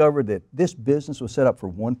 I discovered that this business was set up for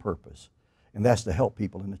one purpose, and that's to help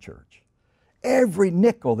people in the church. Every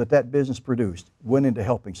nickel that business produced went into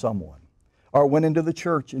helping someone, or went into the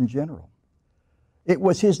church in general. It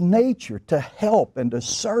was his nature to help and to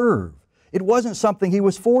serve. It wasn't something he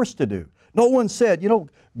was forced to do. No one said,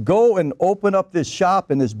 go and open up this shop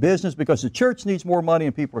and this business because the church needs more money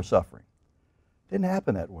and people are suffering. It didn't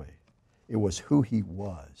happen that way. It was who he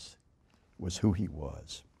was. It was who he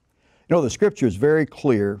was. The Scripture is very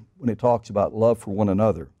clear when it talks about love for one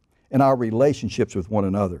another and our relationships with one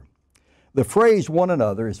another. The phrase one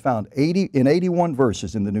another is found in 81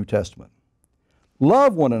 verses in the New Testament.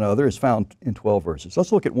 Love one another is found in 12 verses.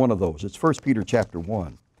 Let's look at one of those. It's 1 Peter chapter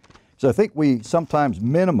 1. So I think we sometimes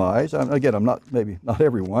minimize, again, maybe not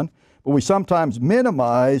everyone, but we sometimes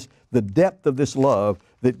minimize the depth of this love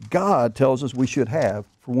that God tells us we should have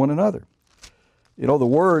for one another. The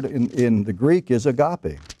word in the Greek is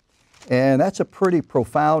agape. And that's a pretty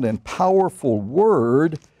profound and powerful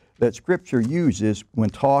word that Scripture uses when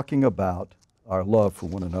talking about our love for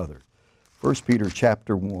one another. 1 Peter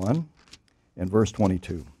chapter 1 and verse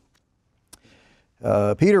 22.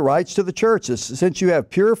 Peter writes to the churches, since you have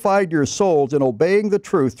purified your souls in obeying the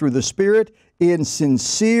truth through the Spirit in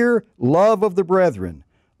sincere love of the brethren,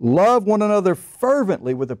 love one another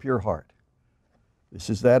fervently with a pure heart. This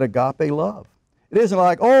is that agape love. It isn't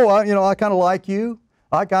like, I kind of like you.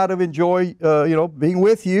 I kind of enjoy, being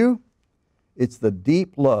with you. It's the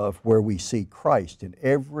deep love where we see Christ in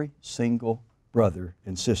every single brother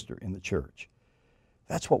and sister in the church.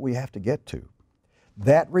 That's what we have to get to.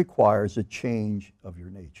 That requires a change of your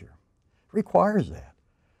nature. It requires that.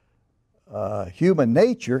 Human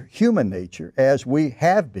nature, as we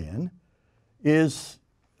have been, is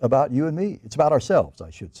about you and me. It's about ourselves, I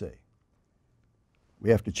should say. We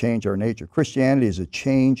have to change our nature. Christianity is a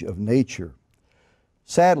change of nature.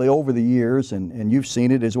 Sadly, over the years, and you've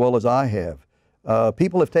seen it as well as I have,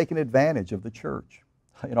 people have taken advantage of the church.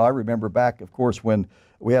 I remember back, of course, when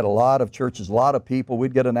we had a lot of churches, a lot of people,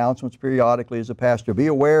 we'd get announcements periodically as a pastor. Be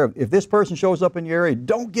aware of, if this person shows up in your area,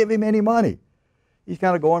 don't give him any money. He's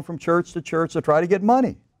kind of going from church to try to get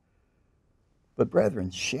money. But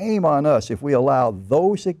brethren, shame on us if we allow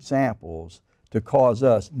those examples to cause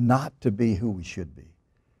us not to be who we should be.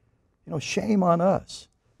 Shame on us.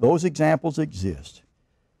 Those examples exist.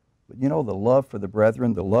 But the love for the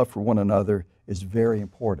brethren, the love for one another is very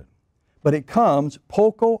important. But it comes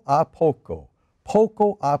poco a poco,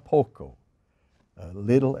 a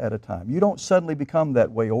little at a time. You don't suddenly become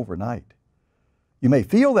that way overnight. You may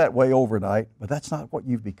feel that way overnight, but that's not what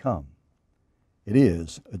you've become. It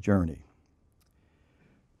is a journey.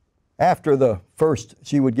 After the first,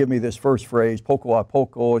 she would give me this first phrase, poco a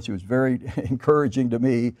poco, and she was very encouraging to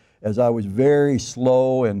me as I was very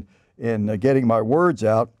slow in getting my words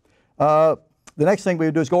out. The next thing we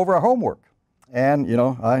would do is go over our homework. And, you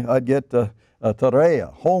know, I'd get a tarea,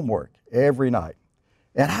 homework, every night.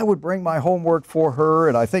 And I would bring my homework for her,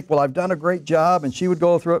 and I think, well, I've done a great job, and she would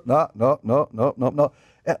go through it. No.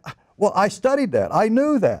 Well, I studied that. I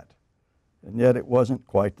knew that. And yet it wasn't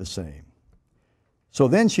quite the same. So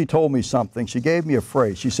then she told me something. She gave me a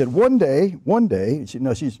phrase. She said, one day,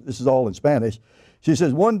 this is all in Spanish. She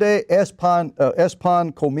says, one day, es pan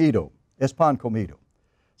comido. Es pan comido.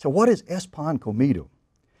 So what is es pan comido?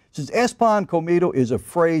 She says, es pan comido is a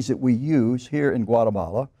phrase that we use here in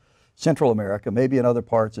Guatemala, Central America, maybe in other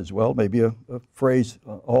parts as well, maybe a phrase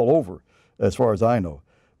all over, as far as I know.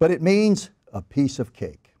 But it means a piece of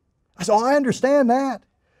cake. I said, oh, I understand that.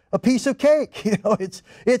 A piece of cake, you know,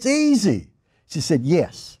 it's easy. She said,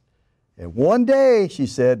 yes. And one day, she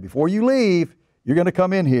said, before you leave, you're going to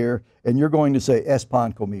come in here and you're going to say, es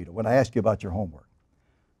pan comido, when I ask you about your homework.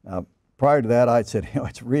 Now, prior to that, I'd said, you know,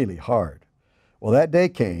 it's really hard. Well, that day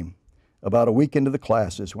came about a week into the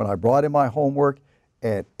classes when I brought in my homework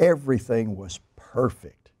and everything was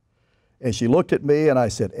perfect. And she looked at me and I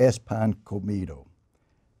said, es pan comido.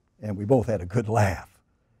 And we both had a good laugh.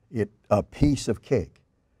 A piece of cake.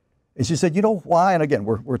 And she said, you know why? And again,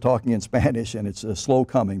 we're talking in Spanish and it's slow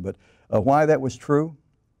coming, but why that was true?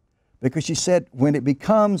 Because she said, when it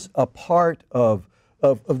becomes a part of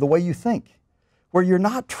the way you think, where you're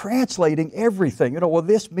not translating everything, you know, well,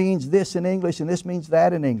 this means this in English and this means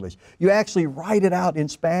that in English. You actually write it out in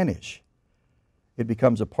Spanish. It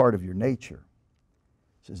becomes a part of your nature.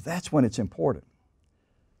 She says, that's when it's important.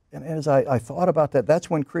 And as I thought about that, that's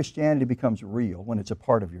when Christianity becomes real, when it's a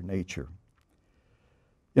part of your nature.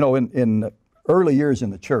 You know, in early years in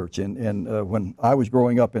the church, and when I was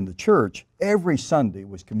growing up in the church, every Sunday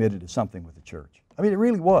was committed to something with the church. I mean, it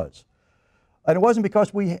really was. And it wasn't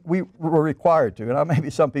because we were required to. And maybe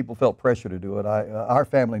some people felt pressure to do it. Our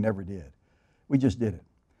family never did. We just did it.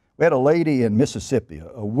 We had a lady in Mississippi,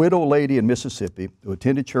 a widow lady in Mississippi who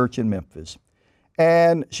attended church in Memphis.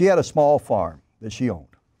 And she had a small farm that she owned.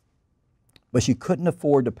 But she couldn't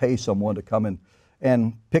afford to pay someone to come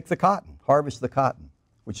and pick the cotton, harvest the cotton,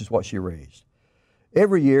 which is what she raised.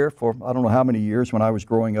 Every year for I don't know how many years when I was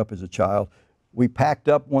growing up as a child, we packed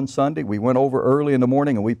up one Sunday, we went over early in the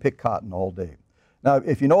morning and we picked cotton all day. Now,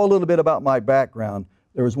 if you know a little bit about my background,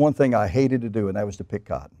 there was one thing I hated to do, and that was to pick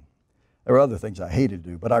cotton. There were other things I hated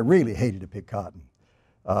to do, but I really hated to pick cotton.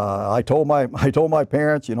 I told my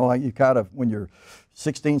parents, you know, you kind of, when you're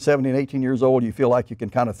 16, 17, 18 years old, you feel like you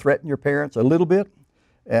can kind of threaten your parents a little bit.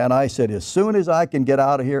 And I said, as soon as I can get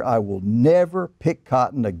out of here, I will never pick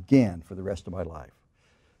cotton again for the rest of my life.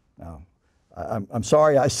 Now, I'm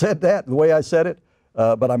sorry I said that the way I said it,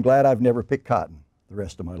 but I'm glad I've never picked cotton the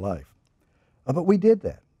rest of my life. But we did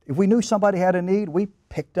that. If we knew somebody had a need, we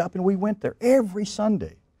picked up and we went there every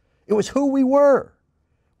Sunday. It was who we were.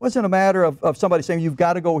 It wasn't a matter of somebody saying, you've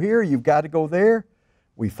got to go here, you've got to go there.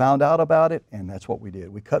 We found out about it, and that's what we did.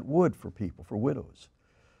 We cut wood for people, for widows.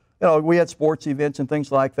 You know, we had sports events and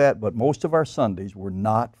things like that, but most of our Sundays were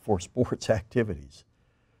not for sports activities.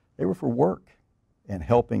 They were for work and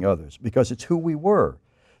helping others because it's who we were.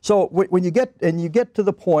 So when you get to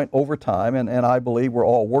the point over time, and I believe we're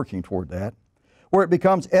all working toward that, where it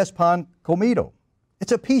becomes es pan comido.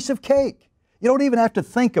 It's a piece of cake. You don't even have to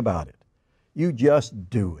think about it. You just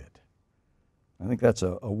do it. I think that's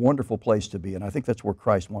a wonderful place to be, and I think that's where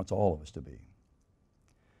Christ wants all of us to be.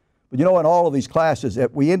 But you know, in all of these classes,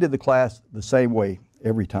 we ended the class the same way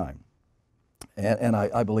every time. And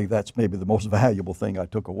I believe that's maybe the most valuable thing I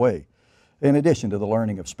took away, in addition to the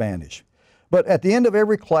learning of Spanish. But at the end of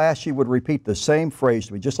every class, she would repeat the same phrase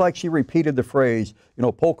to me. Just like she repeated the phrase, you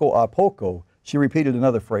know, poco a poco, she repeated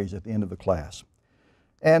another phrase at the end of the class.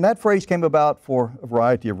 And that phrase came about for a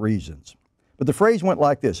variety of reasons. But the phrase went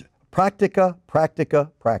like this: practica,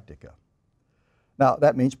 practica, practica. Now,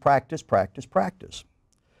 that means practice, practice, practice.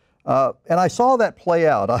 And I saw that play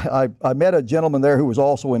out. I met a gentleman there who was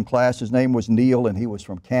also in class. His name was Neil, and he was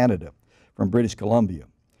from Canada, from British Columbia.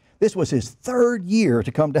 This was his third year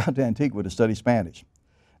to come down to Antigua to study Spanish.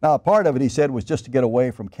 Now, part of it, he said, was just to get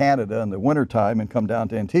away from Canada in the wintertime and come down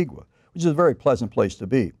to Antigua, which is a very pleasant place to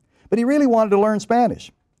be. But he really wanted to learn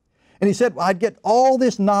Spanish. And he said, I'd get all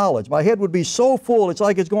this knowledge. My head would be so full, it's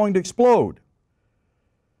like it's going to explode.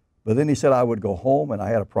 But then he said, I would go home, and I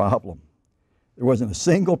had a problem. There wasn't a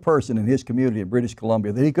single person in his community in British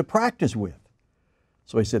Columbia that he could practice with.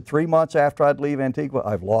 So he said 3 months after I'd leave Antigua,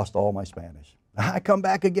 I've lost all my Spanish. I come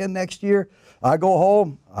back again next year, I go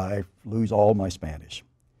home, I lose all my Spanish.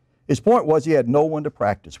 His point was he had no one to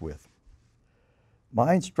practice with.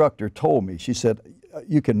 My instructor told me, she said,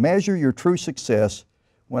 you can measure your true success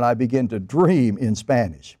when I begin to dream in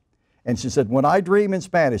Spanish. And she said, when I dream in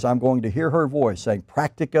Spanish, I'm going to hear her voice saying,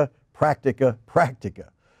 practica, practica, practica.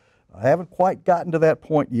 I haven't quite gotten to that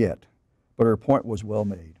point yet, but her point was well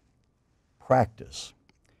made. Practice.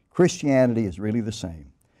 Christianity is really the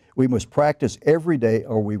same. We must practice every day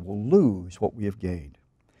or we will lose what we have gained.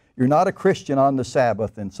 You're not a Christian on the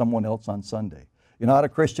Sabbath and someone else on Sunday. You're not a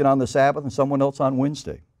Christian on the Sabbath and someone else on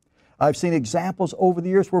Wednesday. I've seen examples over the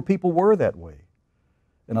years where people were that way.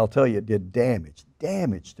 And I'll tell you, it did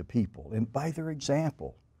damage to people, and by their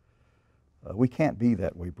example. We can't be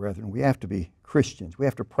that way, brethren. We have to be Christians. We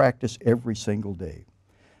have to practice every single day.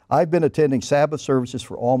 I've been attending Sabbath services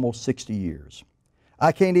for almost 60 years.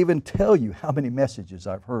 I can't even tell you how many messages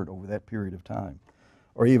I've heard over that period of time.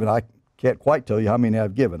 Or even I can't quite tell you how many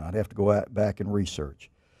I've given. I'd have to go back and research.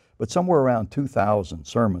 But somewhere around 2,000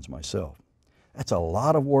 sermons myself. That's a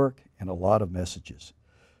lot of work and a lot of messages.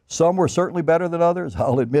 Some were certainly better than others.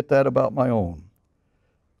 I'll admit that about my own.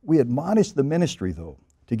 We admonish the ministry, though,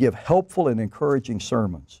 to give helpful and encouraging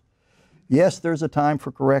sermons. Yes, there's a time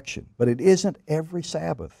for correction, but it isn't every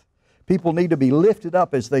Sabbath. People need to be lifted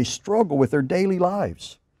up as they struggle with their daily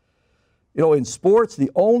lives. You know, in sports,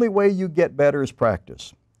 the only way you get better is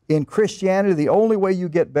practice. In Christianity, the only way you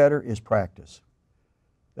get better is practice.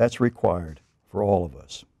 That's required for all of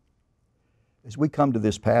us. As we come to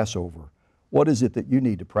this Passover, what is it that you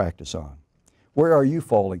need to practice on? Where are you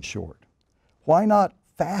falling short? Why not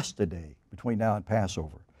fast a day between now and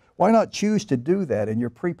Passover? Why not choose to do that in your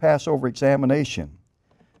pre-Passover examination?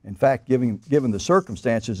 In fact, given the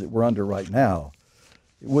circumstances that we're under right now,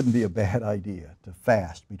 it wouldn't be a bad idea to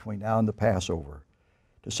fast between now and the Passover,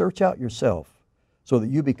 to search out yourself so that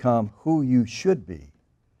you become who you should be,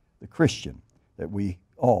 the Christian that we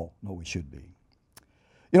all know we should be.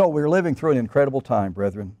 You know, we're living through an incredible time,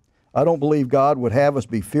 brethren. I don't believe God would have us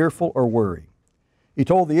be fearful or worry. He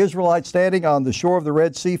told the Israelites standing on the shore of the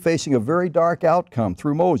Red Sea facing a very dark outcome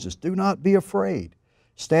through Moses, do not be afraid.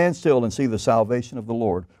 Stand still and see the salvation of the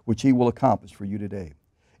Lord, which He will accomplish for you today.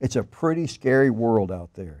 It's a pretty scary world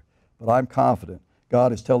out there, but I'm confident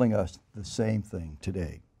God is telling us the same thing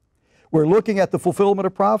today. We're looking at the fulfillment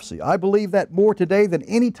of prophecy. I believe that more today than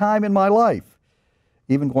any time in my life.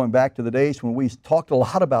 Even going back to the days when we talked a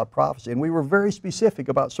lot about prophecy and we were very specific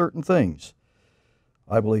about certain things.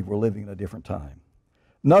 I believe we're living in a different time.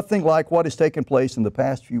 Nothing like what has taken place in the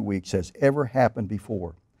past few weeks has ever happened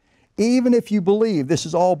before. Even if you believe this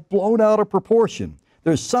is all blown out of proportion,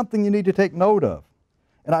 there's something you need to take note of.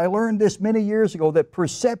 And I learned this many years ago, that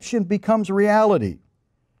perception becomes reality.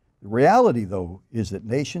 The reality, though, is that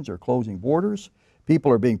nations are closing borders,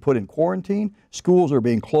 people are being put in quarantine, schools are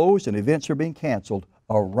being closed, and events are being canceled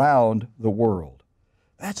around the world.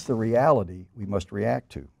 That's the reality we must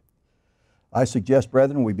react to. I suggest,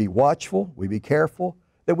 brethren, we be watchful, we be careful,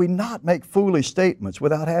 that we not make foolish statements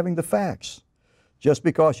without having the facts. Just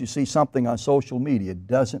because you see something on social media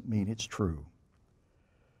doesn't mean it's true.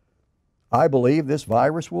 I believe this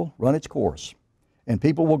virus will run its course, and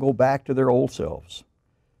people will go back to their old selves,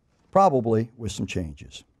 probably with some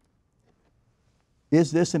changes.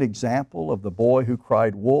 Is this an example of the boy who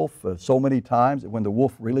cried wolf so many times that when the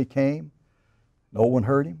wolf really came, no one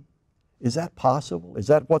heard him? Is that possible? Is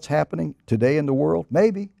that what's happening today in the world?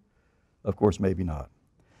 Maybe. Of course, maybe not.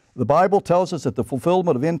 The Bible tells us that the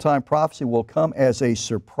fulfillment of end-time prophecy will come as a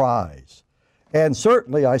surprise. And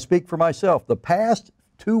certainly, I speak for myself, the past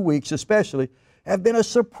 2 weeks especially have been a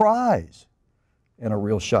surprise and a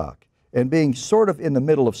real shock. And being sort of in the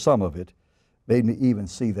middle of some of it made me even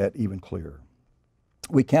see that even clearer.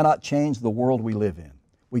 We cannot change the world we live in.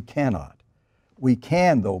 We cannot. We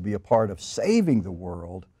can, though, be a part of saving the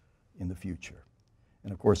world in the future.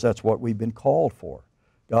 And of course, that's what we've been called for.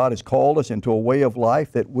 God has called us into a way of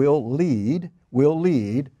life that will lead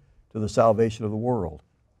to the salvation of the world,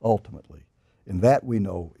 ultimately. And that, we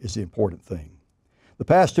know, is the important thing. The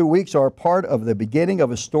past 2 weeks are part of the beginning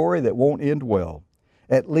of a story that won't end well,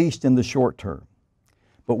 at least in the short term.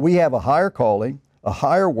 But we have a higher calling, a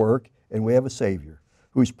higher work, and we have a Savior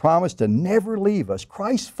who's promised to never leave us.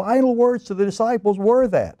 Christ's final words to the disciples were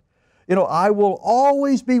that, you know, I will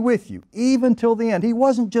always be with you, even till the end. He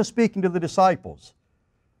wasn't just speaking to the disciples.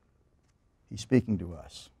 He's speaking to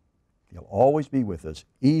us. He'll always be with us,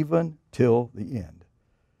 even till the end.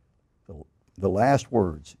 The last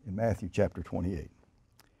words in Matthew chapter 28.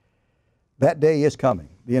 That day is coming,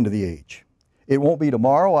 the end of the age. It won't be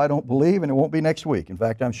tomorrow, I don't believe, and it won't be next week. In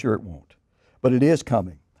fact, I'm sure it won't. But it is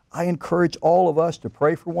coming. I encourage all of us to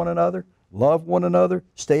pray for one another, love one another,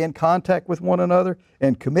 stay in contact with one another,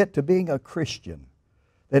 and commit to being a Christian.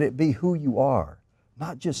 That it be who you are,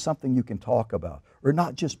 not just something you can talk about, or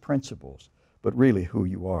not just principles, but really who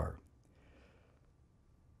you are.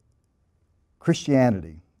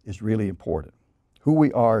 Christianity is really important. Who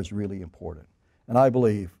we are is really important. And I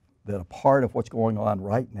believe that a part of what's going on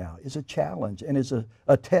right now is a challenge and is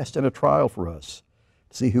a test and a trial for us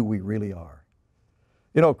to see who we really are.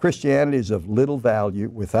 You know, Christianity is of little value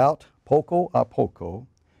without poco a poco,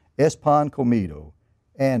 es pan comido,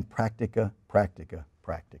 and practica, practica,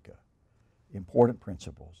 practica. Important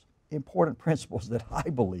principles that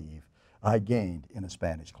I believe I gained in a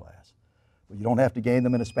Spanish class. But you don't have to gain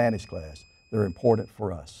them in a Spanish class. They're important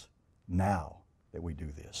for us now that we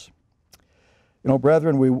do this. You know,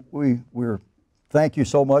 brethren, we thank you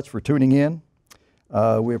so much for tuning in.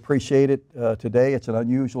 We appreciate it today. It's an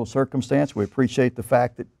unusual circumstance. We appreciate the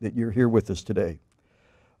fact that you're here with us today.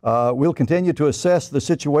 We'll continue to assess the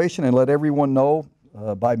situation and let everyone know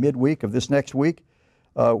by midweek of this next week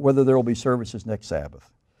whether there will be services next Sabbath.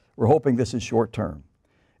 We're hoping this is short term.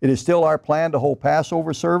 It is still our plan to hold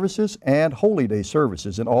Passover services and Holy Day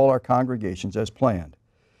services in all our congregations as planned.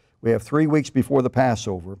 We have 3 weeks before the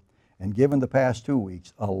Passover, and given the past 2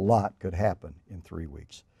 weeks, a lot could happen in 3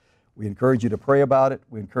 weeks. We encourage you to pray about it.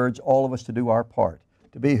 We encourage all of us to do our part,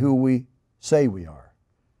 to be who we say we are,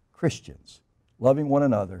 Christians, loving one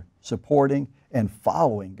another, supporting and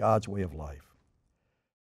following God's way of life.